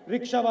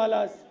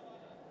 rickshawalas.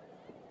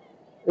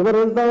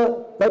 இவர்கள் தான்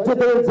தச்சு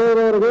தொழில்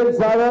செய்கிறவர்கள்,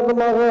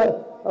 சாதாரணமாக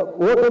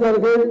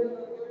ஓட்டுநர்கள்,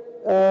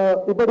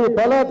 இப்படி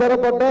பல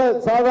தரப்பட்ட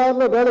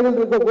சாதாரண வேலைகள்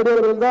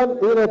இருக்கக்கூடியவர்கள் தான்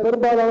இதில்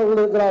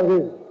பெரும்பாலானவர்கள்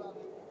இருக்கிறார்கள்.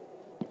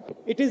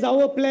 It is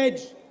our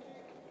pledge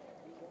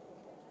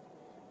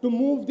to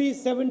move these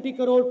 70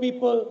 crore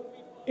people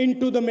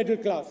into the middle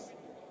class.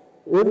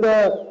 இந்த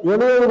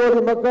 70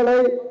 கோடி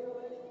மக்களை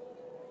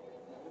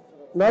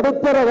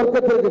நடுத்தர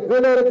வர்க்கத்திற்கு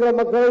கீழே இருக்கிற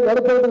மக்களை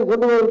நடுத்தரத்துக்கு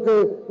கொண்டு வருவதற்கு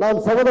நாம்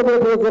சபதம்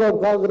ஏற்றிருக்கிறோம்.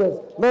 காங்கிரஸ்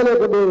மேலே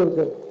கொண்டு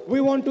வருவதற்கு. We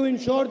want to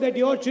ensure that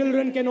your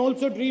children can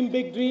also dream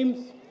big dreams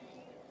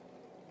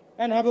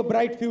and have a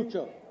bright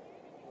future.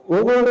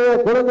 உங்களுடைய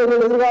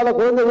குழந்தைகள், எதிர்கால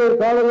குழந்தைகள்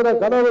காணுகிற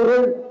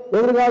கனவுகள்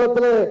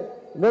எதிர்காலத்தில்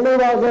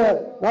நினைவாக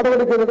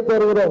நடவடிக்கை எடுத்து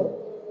வருகிறோம்.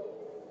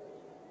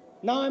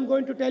 Now I'm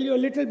going to tell you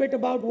a little bit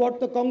about what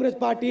the Congress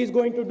party is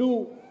going to do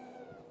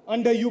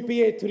under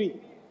UPA 3.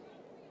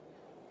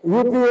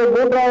 UPA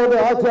 3வது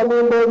ஆட்சி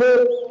அமையும் போது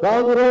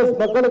காங்கிரஸ்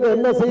மக்களுக்கு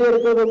என்ன செய்ய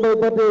இருக்கிறது என்பதை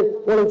பற்றி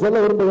உங்களுக்கு சொல்ல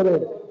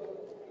விரும்புகிறேன்.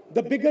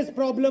 The biggest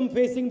problem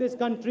facing this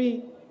country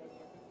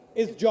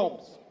is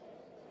jobs.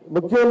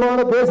 முக்கியமான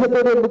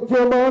தேசத்துடைய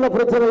முக்கியமான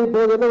பிரச்சனை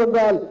இப்போது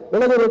என்னவென்றால்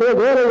இளைஞர்களுடைய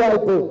வேலை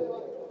வாய்ப்பு.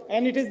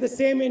 And it is the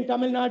same in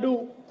Tamil Nadu.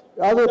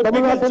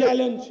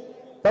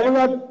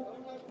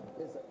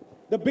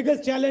 The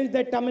biggest challenge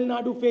that Tamil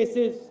Nadu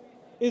faces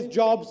is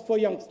jobs for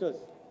youngsters.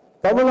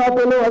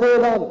 தமிழ்நாட்டிலும்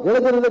அதேதான்,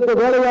 இளைஞர்களுக்கு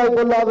வேலை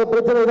வாய்ப்பு இல்லாத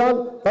பிரச்சனை தான்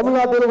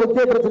தமிழ்நாட்டிலும்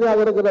முக்கிய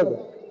பிரச்சனையாக இருக்கிறது.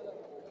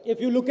 If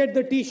you look at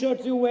the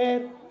t-shirts you wear,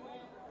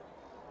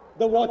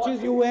 the watches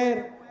you wear,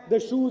 the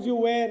shoes you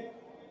wear,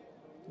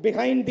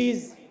 behind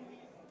these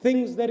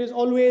things there is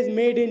always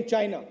made in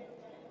China.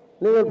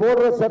 நீங்கள்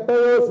போடுற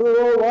சட்டையோ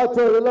ஷூவோ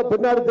வாட்சோ எல்லாம்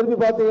பின்னாடி திரும்பி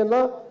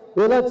பார்த்தீங்கன்னா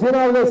இதெல்லாம்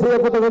சீனாவிலே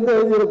செய்யப்பட்டது என்று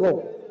எழுதியிருக்கும்.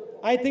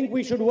 I think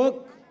we should work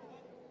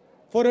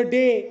for a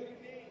day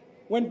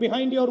when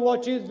behind your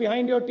watches,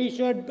 behind your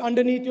t-shirt,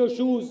 underneath your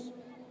shoes,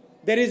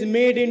 there is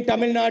made in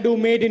Tamil Nadu,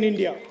 made in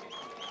India.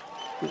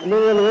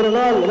 நீங்கள் ஒரு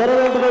நாள் வர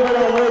வேண்டும் என்று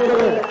நான்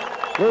நினைக்கிறேன்.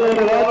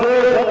 நீங்கள் வாட்சோ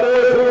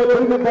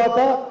திரும்பி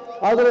பார்த்தா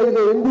அதில்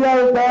இது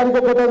இந்தியாவில்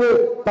தயாரிக்கப்பட்டது,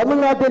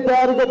 தமிழ்நாட்டில்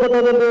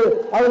தயாரிக்கப்பட்டது என்று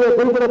அதில்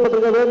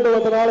குறிப்பிடப்பட்டிருக்க வேண்டும்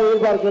என்ற நாளை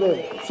எதிர்பார்க்கிறேன்.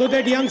 So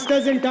that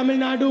youngsters in Tamil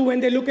Nadu, when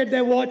they look at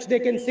their watch,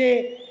 they can say,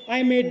 I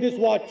made this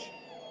watch,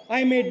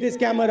 I made this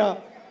camera,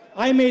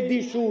 I made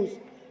these shoes,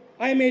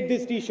 I made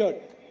this t-shirt.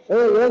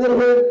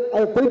 இளைஞர்கள்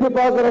அதை திருப்பி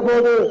பார்க்கிற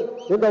போது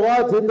இந்த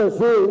watch, இந்த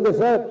shoe, இந்த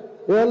shirt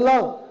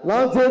இதெல்லாம்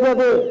நான்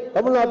செய்தது,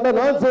 தமிழ்நாட்டில்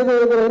நான் செய்தது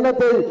என்கிற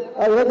எண்ணத்தை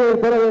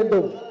இளைஞர்கள் பெற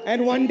வேண்டும். And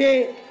one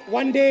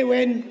day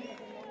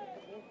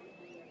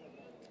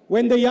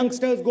when the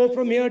youngsters go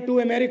from here to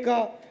America,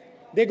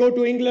 they go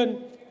to England,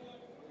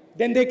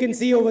 then they can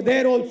see over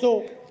there also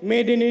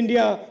made in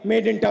India,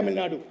 made in Tamil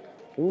Nadu.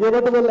 இங்கே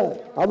மட்டுமல்ல,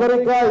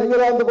 அமெரிக்கா,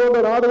 இங்கிலாந்து போன்ற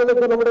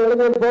நாடுகளுக்கு நம்முடைய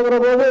இளைஞர்கள் போகிற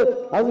போது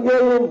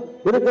அங்கேயும்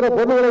இருக்கிற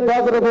பொருட்களை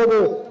பார்க்கிற போது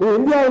இது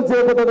இந்தியாவில்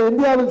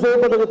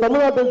செய்யப்பட்டது,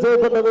 தமிழ்நாட்டில்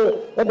செய்யப்பட்டது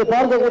என்று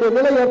பார்க்கக்கூடிய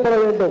நிலை ஏற்பட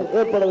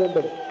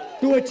வேண்டும்.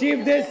 To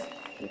achieve this,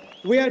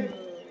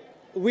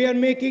 we are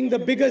making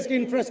the biggest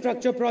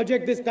infrastructure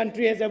project this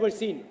country has ever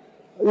seen.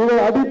 இது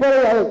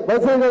அடிப்படை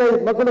வசதிகளை,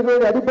 மக்களுக்கு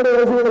அடிப்படை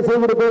வசதிகளை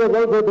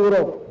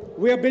செய்து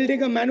We are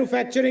building a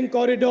manufacturing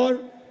corridor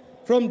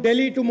from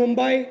Delhi to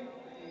Mumbai,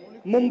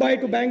 Mumbai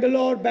to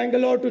Bangalore,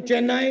 Bangalore to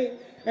Chennai,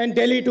 and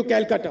Delhi to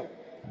Calcutta.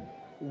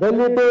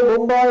 Delhi to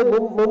Mumbai,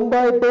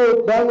 Mumbai to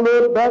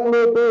Bangalore,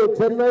 Bangalore to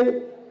Chennai,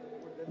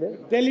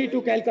 Delhi to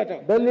Calcutta.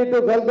 Delhi to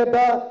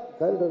Calcutta.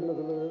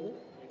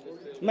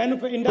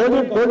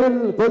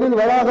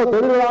 தொழில்களாக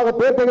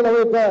பேட்டைகள்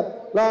அமைக்க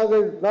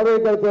நாங்கள்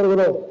நடவடிக்கை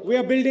வருகிறோம். We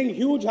are building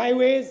huge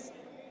highways,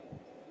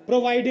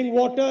 providing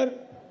water,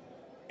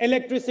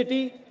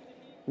 electricity.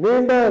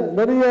 நீண்ட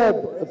நிறைய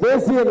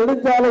தேசிய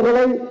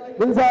நெடுஞ்சாலைகளை,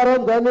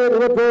 மின்சாரம், தண்ணீர்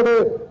இவற்றோடு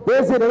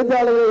தேசிய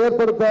நெடுஞ்சாலைகளை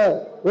ஏற்படுத்த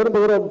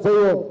விரும்புகிறோம்,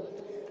 செய்வோம்.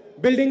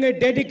 Building a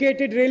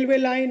dedicated railway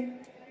line.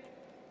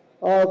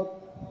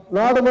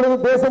 நாடு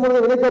முழுவதும் தேசம்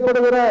முழுவதும்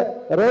இணைக்கப்படுகிற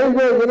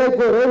ரயில்வே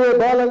இணைப்பு, ரயில்வே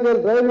பாலங்கள்,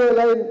 ரயில்வே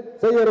லைன்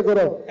செய்ய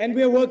இருக்கிறோம். And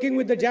we are working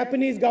with the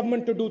Japanese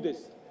government to do this.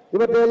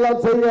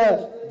 இவற்றையெல்லாம் செய்ய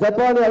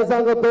ஜப்பான்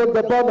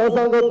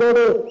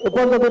அரசாங்கத்தோடு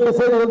ஒப்பந்தப்பட்டு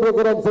செய்து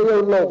கொண்டிருக்கிறோம், செய்ய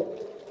உள்ளோம்.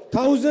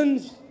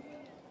 Thousands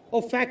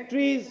of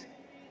factories,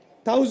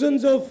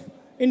 thousands of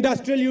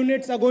industrial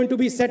units are going to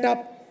be set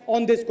up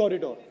on this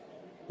corridor.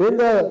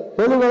 இந்த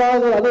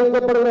தொழில்களாக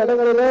அறிவிக்கப்படுகிற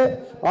இடங்களிலே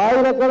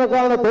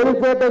ஆயிரக்கணக்கான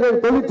தொழிற்பேட்டைகள்,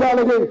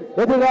 தொழிற்சாலைகள்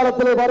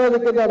எதிர்காலத்திலே வர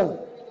இருக்கின்றன.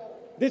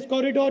 This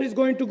corridor is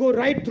going to go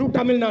right through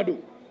Tamil Nadu.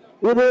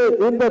 இது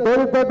இந்த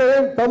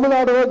தொழிற்பேட்டையில்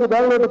தமிழ்நாடு நோக்கி,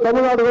 பெங்களூரு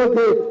தமிழ்நாடு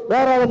நோக்கி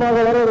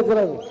தாராளமாக வர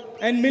இருக்கிறது.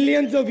 And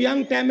millions of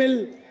young Tamil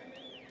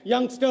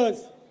youngsters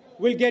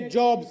will get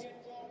jobs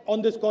on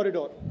this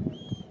corridor.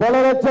 பல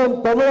லட்சம்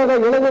தமிழக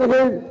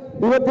இளைஞர்கள்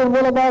இவற்றின்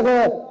மூலமாக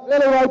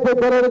வேலை வாய்ப்பை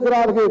பெற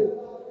இருக்கிறார்கள்.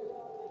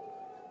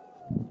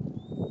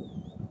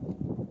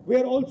 We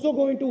are also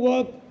going to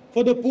work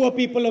for the poor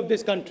people of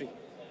this country.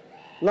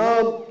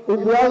 நாம்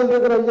இந்தியாவில்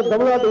இருக்கிற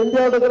தமிழ்நாடு,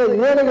 இந்தியாவில் இருக்கிற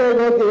ஏழைகளை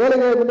நோக்கி,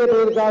 ஏழைகளை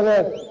முன்னேற்றத்திற்காக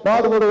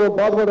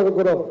பாடுபட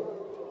இருக்கிறோம்.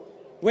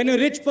 When a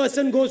rich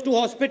person goes to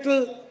hospital,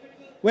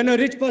 when a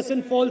rich person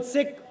falls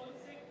sick,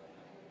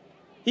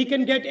 he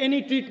can get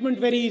any treatment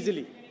very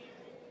easily.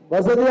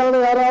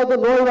 வசதியான யாராவது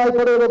நோய்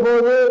வாய்ப்படுகிற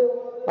போது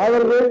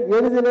அவர்கள்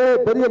எளிதிலே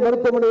பெரிய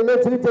மருத்துவமனையிலே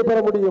சிகிச்சை பெற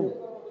முடியும்.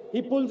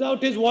 He pulls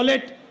out his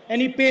wallet and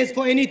he pays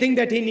for anything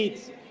that he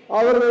needs.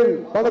 அவர்கள்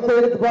பணத்தை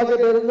எடுத்து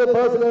பாக்கெட்ல இருந்து,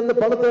 பர்ஸ்ல இருந்து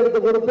பணத்தை எடுத்து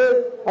கொடுத்து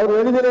அவர்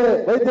எளிதிலே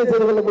வைத்தியம்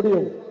செய்து கொள்ள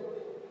முடியும்.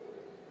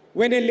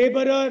 When a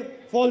laborer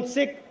falls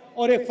sick,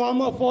 or a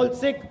farmer falls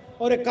sick,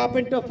 or a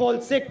carpenter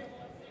falls sick,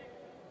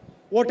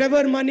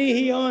 whatever money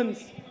he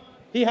earns,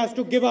 he has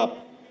to give up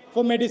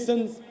for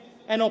medicines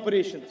and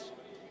operations.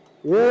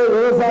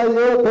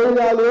 விவசாயியோ,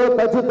 தொழிலாளியோ,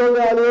 கட்சி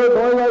தொழிலாளியோ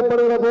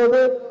நோய்வாய்ப்படுகிற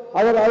போது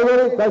அவரை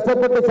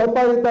கஷ்டப்பட்டு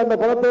சம்பாதித்த அந்த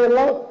பணத்தை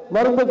எல்லாம்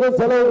மருந்துக்கும்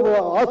செலவு,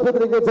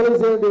 ஆஸ்பத்திரிக்கு செலவு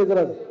செய்ய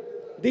வேண்டியிருக்கிறது.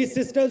 These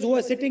sisters who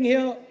are sitting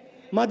here,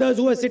 mothers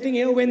who are sitting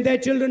here, when their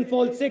children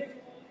fall sick,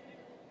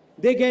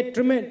 they get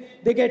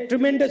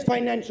tremendous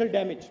financial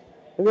damage.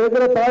 இங்க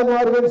இருக்கிற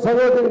தாய்மார்கள்,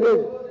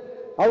 சகோதரிகள்,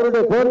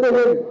 அவருடைய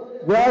குழந்தைகள்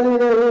வியாதி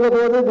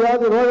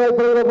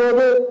நோய்வாய்ப்படுகிற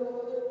போது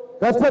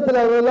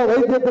கஷ்டத்தில் அவர்கள்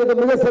வைத்தியத்திற்கு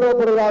மிக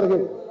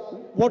சிரமப்படுகிறார்கள்.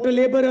 What a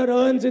laborer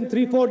earns in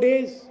 3-4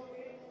 days,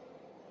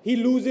 he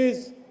loses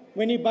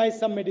when he buys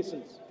some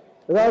medicines.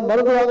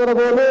 மருந்து வாங்குற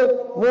போது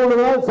 3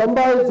 நாள்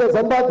சம்பாதிச்ச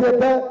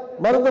சம்பாத்தியத்தை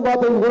மருந்து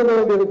மாத்திரை கொடுக்க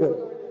வேண்டியிருக்கு.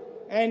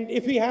 And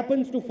if he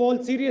happens to fall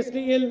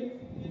seriously ill,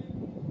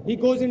 he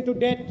goes into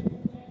debt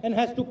and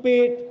has to pay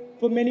it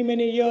for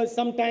many years,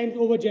 sometimes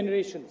over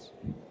generations.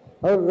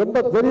 அவர் ரொம்ப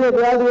பெரிய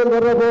வியாதிகள்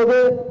வர்ற போது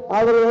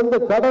அவர்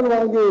கடன்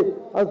வாங்கி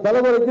அது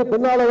தலைமுறைக்கு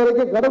பின்னால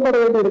வரைக்கும் கடன் பட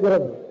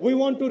வேண்டியிருக்கிறது. We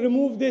want to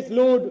remove this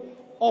load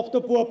of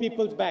the poor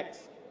people's backs.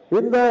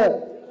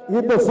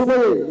 இந்த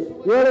சுமையை,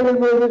 ஏழைகள்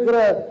மீது இருக்கிற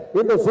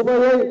இந்த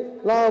சுமையை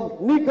நாம்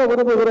நீக்க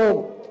விரும்புகிறோம்,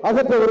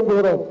 அகற்ற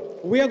விரும்புகிறோம்.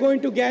 We are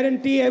going to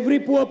guarantee every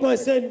poor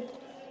person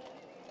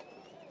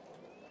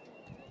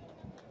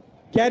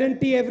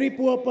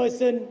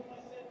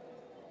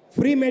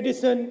free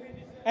medicine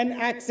and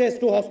access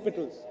to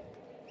hospitals.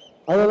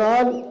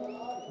 அதனால்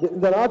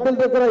இந்த நாட்டில்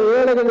இருக்கிற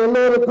ஏழைகள்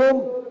எல்லோருக்கும்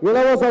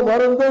இலவச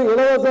மருந்து,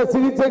 இலவச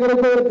சிகிச்சை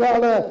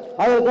கிடைப்பதற்கான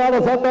அதற்கான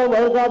சட்டம்,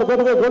 அதற்கான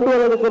சட்டத்தை கொண்டு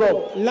வர இருக்கிறோம்.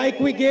 Like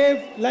we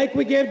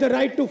gave the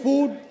right to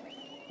food,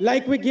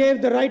 like we gave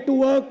the right to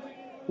work,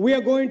 we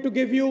are going to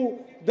give you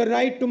the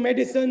right to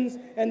medicines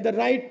and the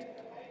right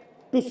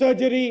to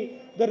surgery,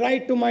 the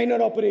right to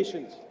minor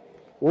operations.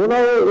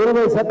 உணவு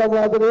உரிமை சட்டம்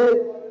மாதிரி,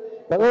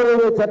 தகவல்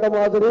உரிமை சட்டம்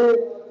மாதிரி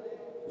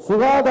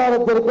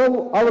சுகாதாரத்திற்கும்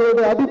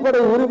அவருடைய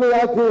அடிப்படை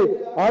உரிமையாக்கி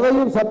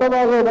அதையும்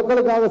சட்டமாக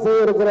மக்களுக்காக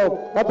செய்ய இருக்கிறோம்.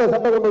 மற்ற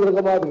சட்டம் கொண்டு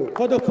இருக்க மாதிரி.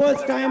 For the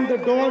first time, the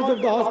doors of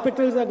the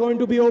hospitals are going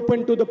to be open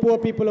to the poor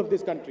people of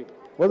this country.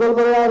 முதல்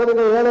முறையாக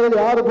நீங்கள் ஏழைகள்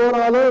யார்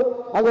போனாலும்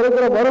அங்க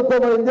இருக்கிற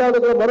மருத்துவமனை, இந்தியாவில்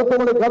இருக்கிற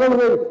மருத்துவமனை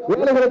கதவுகள்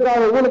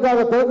ஏழைகளுக்காக,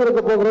 உங்களுக்காக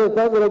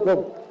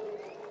திறந்திருக்கும்.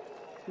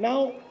 Now,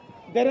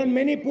 there are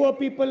many poor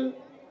people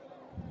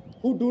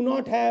who do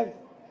not have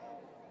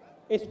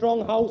a strong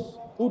house,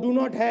 who do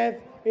not have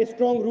a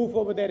strong roof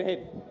over their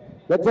head.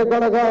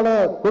 லட்சக்கணக்கான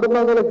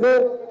குடும்பங்களுக்கு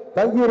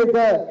தங்கி இருக்க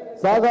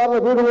சாதாரண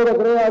வீடு கூட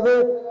கிடையாது,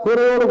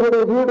 குறையோடு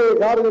கூடிய வீடு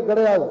யாருக்கும்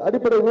கிடையாது,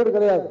 அடிப்படை வீடு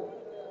கிடையாது.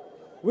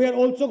 We are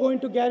also going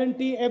to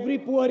guarantee every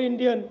poor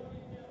Indian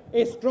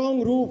a strong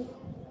roof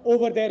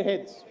over their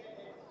heads.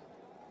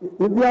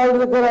 இந்தியாவில்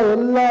இருக்கிற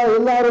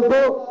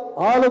எல்லாருக்கும்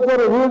ஆளுக்கு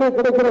ஒரு வீடு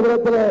கிடைக்கிற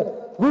விதத்தில்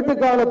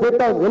வீட்டுக்கான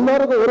திட்டம்,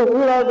 எல்லாருக்கும் ஒரு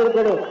வீடாக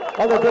இருக்கணும்,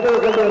 அந்த திட்டத்தை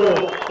கொண்டு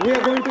வருவோம். We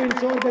are going to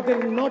ensure that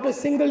there is not a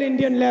single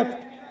Indian left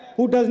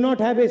who does not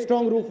have a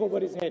strong roof over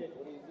his head.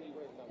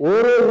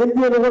 ஒரு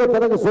இந்தியன் கூட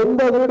தனக்கு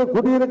சொந்த வீடு,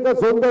 குடியிருக்க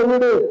சொந்த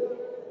வீடு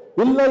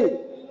இல்லை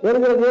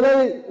என்கிற நிலை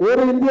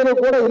ஒரு இந்தியனை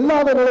கூட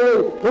இல்லாத நிலையை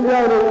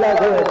இந்தியாவில்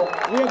உள்ளார்கள்.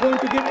 We are going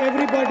to give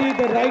everybody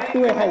the right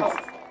to a house.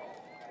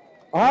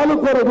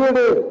 ஆளுக்கு ஒரு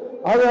வீடு,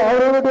 அது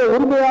அவர்களுடைய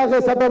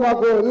உரிமையாக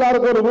சட்டமாக்குவோம்,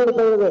 எல்லாருக்கும் ஒரு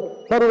வீடு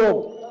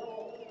தருவோம்.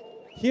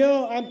 Here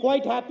I am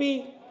quite happy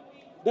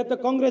that the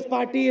Congress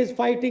party is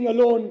fighting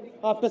alone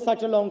after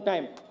such a long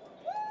time.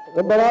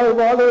 பல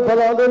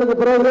ஆண்டுகளுக்கு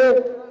பிறகு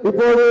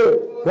இப்போது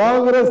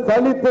காங்கிரஸ்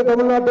தனித்து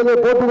தமிழ்நாட்டிலே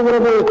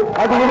போட்டியிடுகிறது.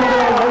 அது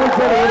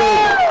மகிழ்ச்சி.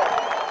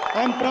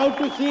 I am proud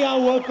to see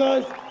our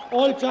workers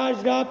all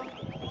charged up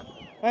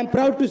I'm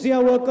proud to see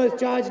our workers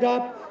charged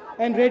up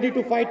and ready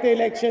to fight the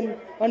election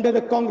under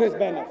the Congress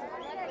banner.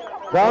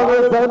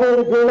 Congress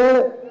தலைமையின் கீழே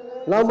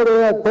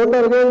நம்முடைய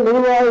தொண்டர்கள்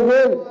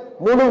நிர்வாகிகள்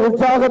முழு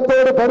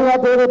உற்சாகத்தோடு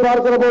பணியாற்றுவதை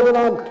பார்க்கிற போது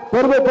நான்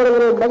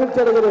பெருமைப்படுகிறேன், மகிழ்ச்சி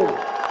அடைகிறேன்.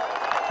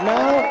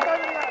 Now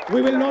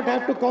we will not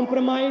have to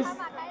compromise,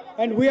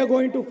 and we are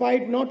going to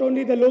fight not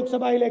only the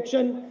LokSabha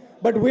election,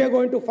 but we are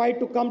going to fight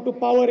to come to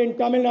power in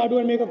Tamil Nadu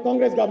and make a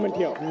Congress government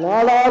here.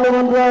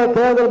 நாடாளுமன்ற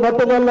தேர்தல்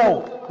மட்டுமல்ல,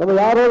 நம்ம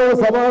யாரோட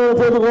சமாதானம்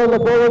செய்து கொள்ள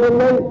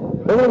போவதில்லை.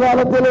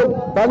 எதிர்காலத்திலும்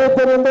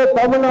தனித்திருந்து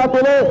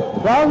தமிழ்நாட்டிலே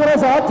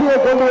காங்கிரஸ் ஆட்சியை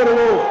கொண்டு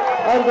வருவோம்,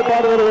 அதற்கு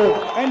பாடுபடுவோம்.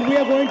 And we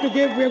are going to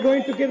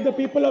give the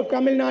people of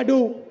Tamil Nadu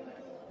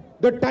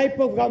the type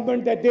of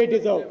government that they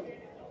deserve.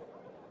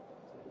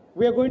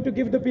 We are going to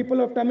give the people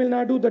of Tamil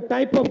Nadu the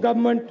type of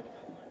government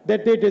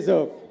that they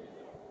deserve.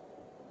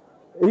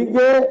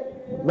 இங்கே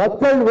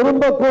மக்கள்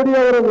விரும்பக்கூடிய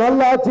ஒரு நல்ல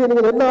ஆட்சி,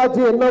 நீங்கள் என்ன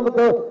ஆட்சி, என்ன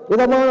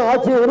விதமான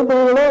ஆட்சியை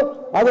விரும்புகிறீர்களோ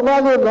அது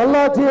மாதிரி நல்ல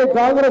ஆட்சியை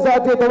காங்கிரஸ்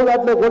ஆட்சியை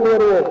தமிழ்நாட்டில் கொண்டு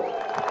வருவோம்.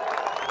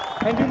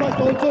 And you must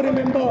also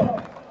remember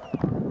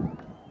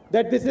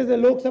that this is a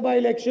Lok Sabha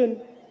election,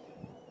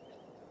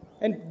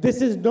 and this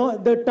is not,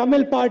 the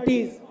Tamil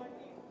parties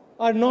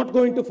are not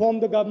going to form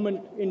the government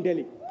in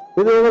Delhi.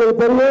 இது உங்களுக்கு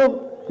தெரியும்,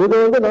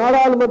 இது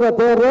நாடாளுமன்ற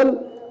தேர்தல்.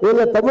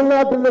 இதுல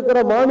தமிழ்நாட்டில் இருக்கிற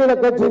மாநில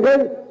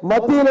கட்சிகள்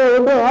மத்தியிலே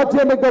ஒன்று ஆட்சி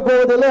அமைக்க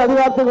போவதில்லை,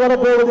 அதிகாரத்துக்கு வர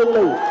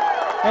போவதில்லை.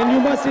 And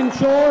you must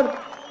ensure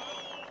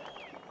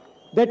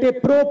that a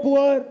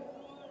pro-poor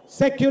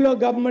secular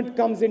government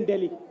comes in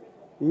Delhi.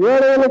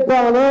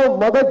 ஏழைகளுக்கான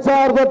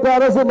மதச்சார்பற்ற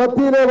அரசு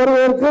மத்தியிலே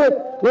வருவதற்கு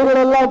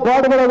நீங்கள் எல்லாம்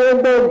பாடுபட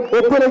வேண்டும்,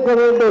 ஒத்துழைக்க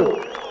வேண்டும்.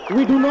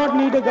 We do not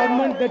need a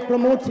government that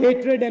promotes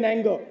hatred and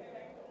anger.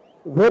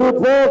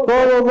 வெறுப்போ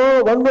கோபமோ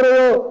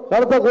வன்முறையோ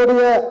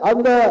நடத்தக்கூடிய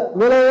அந்த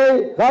நிலையை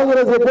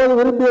காங்கிரஸ் எப்போது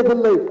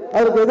விரும்பியதில்லை,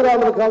 அதற்கு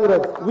எதிரான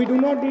Congress. We do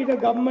not need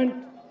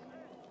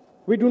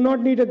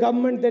a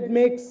government that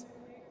makes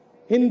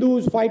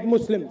Hindus fight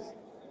Muslims.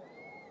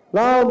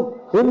 நாம்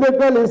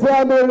இந்துக்கள்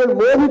இஸ்லாமியர்கள்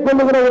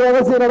மோதிக்கொள்ளுகிற ஒரு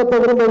அரசை நடத்த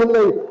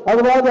விரும்பவில்லை,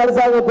 அதுவாக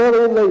அரசாங்கம்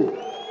தேவையில்லை.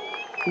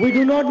 We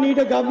do not need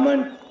a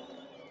government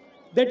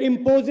that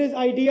imposes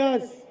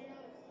ideas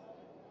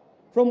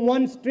from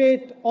one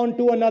state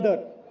onto another.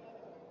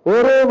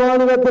 ஒரே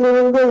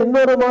மாநிலத்திலிருந்து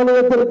இன்னொரு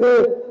மாநிலத்திற்கு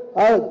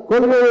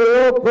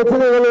கொள்கையோ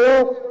பிரச்சனைகளையோ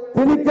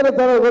திணிக்கிற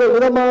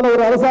விதமான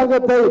ஒரு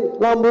அரசாங்கத்தை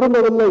நாம்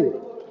விரும்பவில்லை.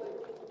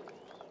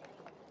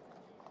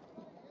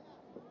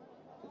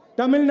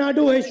 Tamil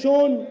Nadu has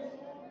shown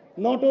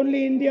not only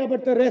India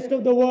but the rest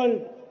of the world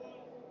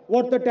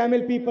what the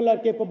Tamil people are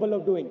capable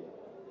of doing.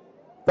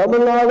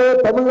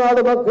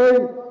 Tamil Nadu மக்கள்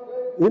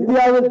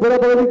இந்தியாவின் பிற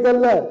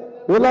பகுதிக்கல்ல,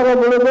 உலகம்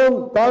முழுவதும்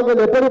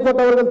தாங்கள்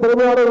எப்படிப்பட்டவர்கள்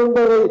திறமையாளர்கள்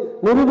என்பதை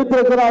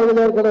நிரூபித்திருக்கிறார்கள்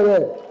ஏற்கனவே.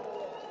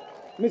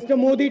 Mr.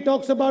 Modi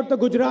talks about the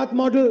Gujarat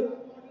model.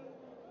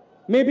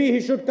 Maybe he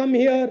should come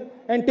here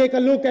and take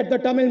a look at the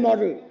Tamil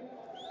model.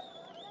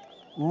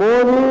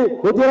 Modi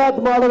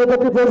Gujarat மாடலை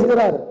பற்றி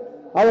பேசுகிறார்.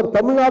 அவர்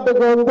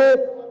தமிழ்நாட்டுக்கு வந்து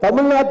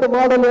தமிழ்நாட்டு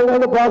மாடல்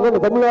என்னன்னு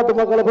பார்க்கணும், தமிழ்நாட்டு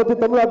மக்களை பற்றி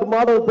தமிழ்நாட்டு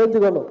மாடல்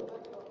தெரிஞ்சுக்கணும்.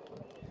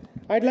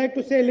 I'd like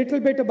to say a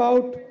little bit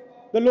about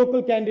the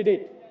local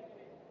candidate.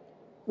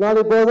 நான்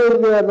இப்போது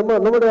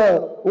நம்முடைய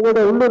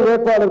உங்களுடைய உள்ளூர்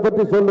வேட்பாளர்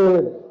பற்றி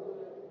சொல்லுவேன்.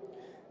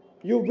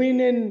 You've been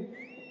in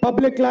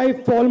public life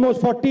for almost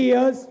 40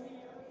 years.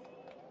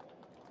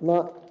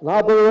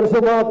 40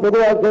 வருஷமா பொது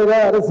வாழ்க்கையில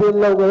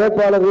அரசியல்ல உங்க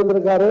வேட்பாளர்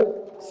இருந்திருக்காரு.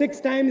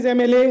 6 times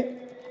MLA,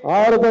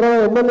 6 தடவை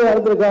எம்எல்ஏ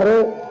இருந்திருக்காரு.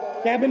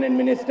 cabinet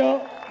minister,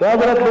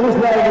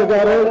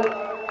 இருந்திருக்காரு.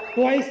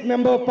 twice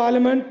member of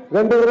parliament,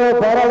 2 தடவை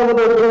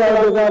பாராளுமன்ற உறுப்பினராக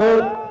இருந்திருக்காரு.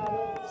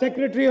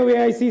 secretary of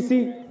AICC.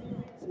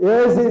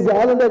 AICC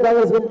all India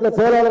Congress கமிட்டில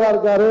செயலாளராக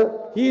இருக்காரு.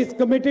 He is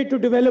committed to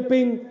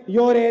developing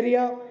your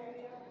area.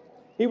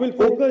 He will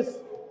focus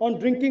on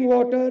drinking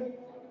water,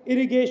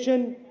 irrigation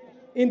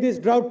in this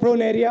drought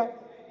prone area.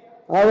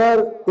 அவர்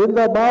இந்த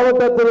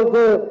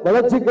மாவட்டத்திற்கு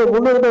வளர்ச்சிக்கு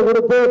முன்னுரிமை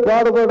கொடுத்து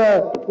பாடுபட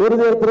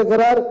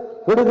உறுதியேற்றிருக்கிறார்.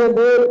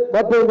 குடிநீர்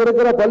மற்றும்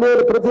இருக்கிற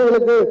பல்வேறு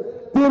பிரச்சனைகளுக்கு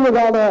தீர்வு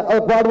காண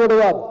அவர்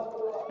பாடுபடுவார்.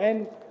 And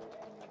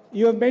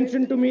you have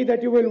mentioned to me that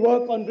you will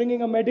work on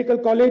bringing a medical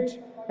college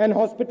and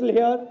hospital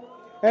here,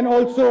 and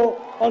also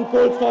on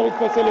cold storage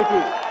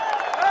facilities.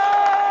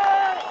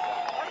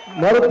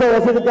 மருத்துவ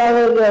வசதிக்காக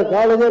இந்த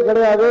காலேஜே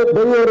கிடையாது,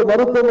 பெரிய ஒரு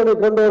மருத்துவமனை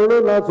கொண்டு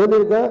வரணும் நான்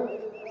சொல்லியிருக்கேன்.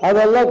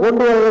 அதெல்லாம்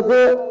கொண்டு வருவதற்கு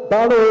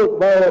தானும்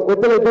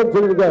ஒத்துழைப்பேன்னு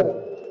சொல்லியிருக்கார்.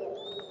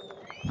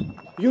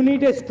 You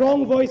need a strong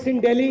voice in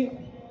Delhi.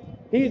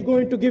 He is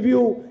going to give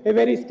you a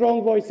very strong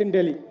voice in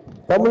Delhi.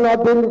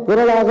 தமிழ்நாட்டின்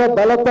குரலாக,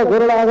 பலத்த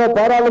குரலாக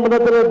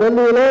பாராளுமன்றத்தில்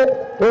டெல்லியிலே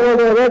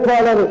உங்களுடைய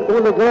வேட்பாளர்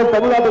உங்களுடைய குரல்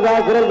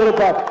தமிழ்நாட்டுக்காக குரல்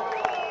கொடுப்பார்.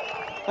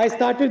 I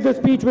started the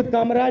speech with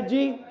Kamraj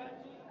ji.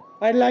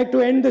 I'd like to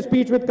end the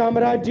speech with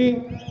Kamraj ji.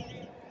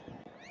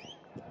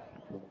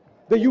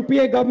 The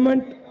UPA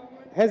government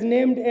has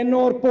named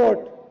Ennore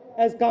Port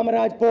as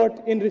Kamraj Port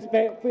in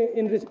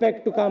respect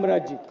to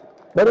Kamraj ji.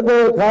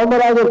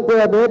 Kamarajar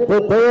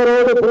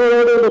பெயரோடு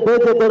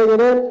பேச்சை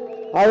தொடங்கினேன்.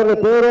 அவருடைய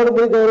பெயரோடு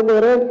முடிக்க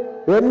விரும்புகிறேன்.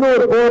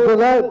 எண்ணூர்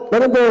போர்ட்டில்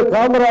பெருந்தோர்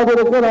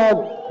காமராஜருக்கு நான்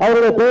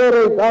அவருடைய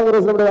பெயரை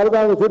காங்கிரஸ்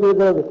அரசாங்கம்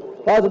சூட்டியிருக்கிறது.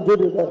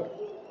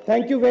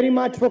 Thank you very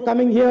much for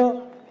coming here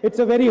It's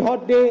a very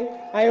hot day.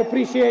 I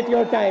appreciate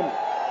your time.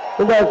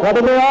 இந்த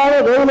கடுமையான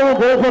வெயிலையும்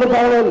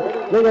பொருட்படுத்தாமல்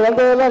நீங்கள்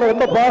வந்ததெல்லாம்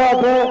ரொம்ப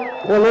பாராட்டுறேன்.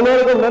 உங்கள்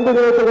எல்லோருக்கும் நன்றி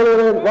தெரிவித்துக்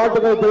கொள்கிறேன்,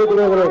 வாழ்த்துக்களை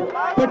தெரிவித்துக் கொள்கிறேன்.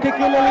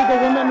 Particularly the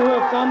women who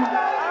have come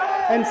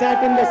and sat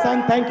in the sun.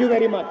 Thank you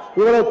very much.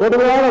 இவரை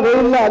கடுமையான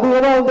வெயில்ல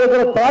அதிகமாக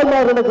வந்திருக்கிற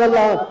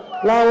தாய்மார்களுக்கெல்லாம்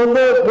நான்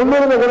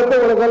முன்னுரிமை கொடுத்து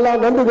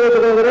உங்களுக்கெல்லாம் நன்றி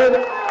தெரிவித்துக் கொள்கிறேன்,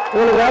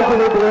 உங்களுக்கு வாழ்த்து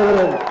தெரிவித்துக்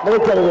கொள்கிறேன்,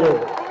 மகிழ்ச்சி அடைகிறேன்.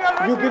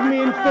 You give me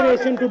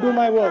inspiration to do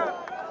my work.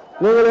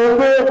 நீங்கள்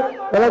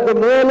எனக்கு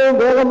மேலும்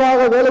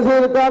வேகமாக வேலை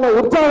செய்வதற்கான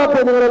உற்சாகத்தை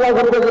நீங்கள் எல்லாம்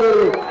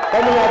கொடுத்திருக்கிறீர்கள்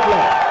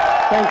தமிழ்நாட்டில்.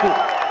 தேங்க்யூ.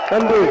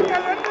 நன்றி.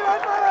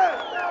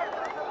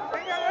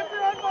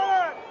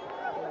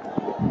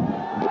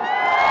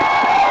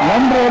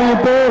 நன்றி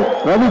அறிவிப்பு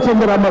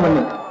ரவிச்சந்திர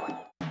அம்மன்.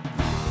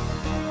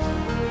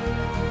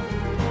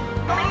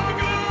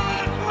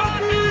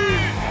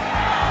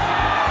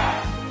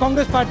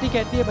 कांग्रेस पार्टी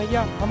कहती है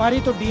भैया हमारी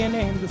तो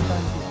डीएनए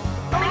हिंदुस्तान की।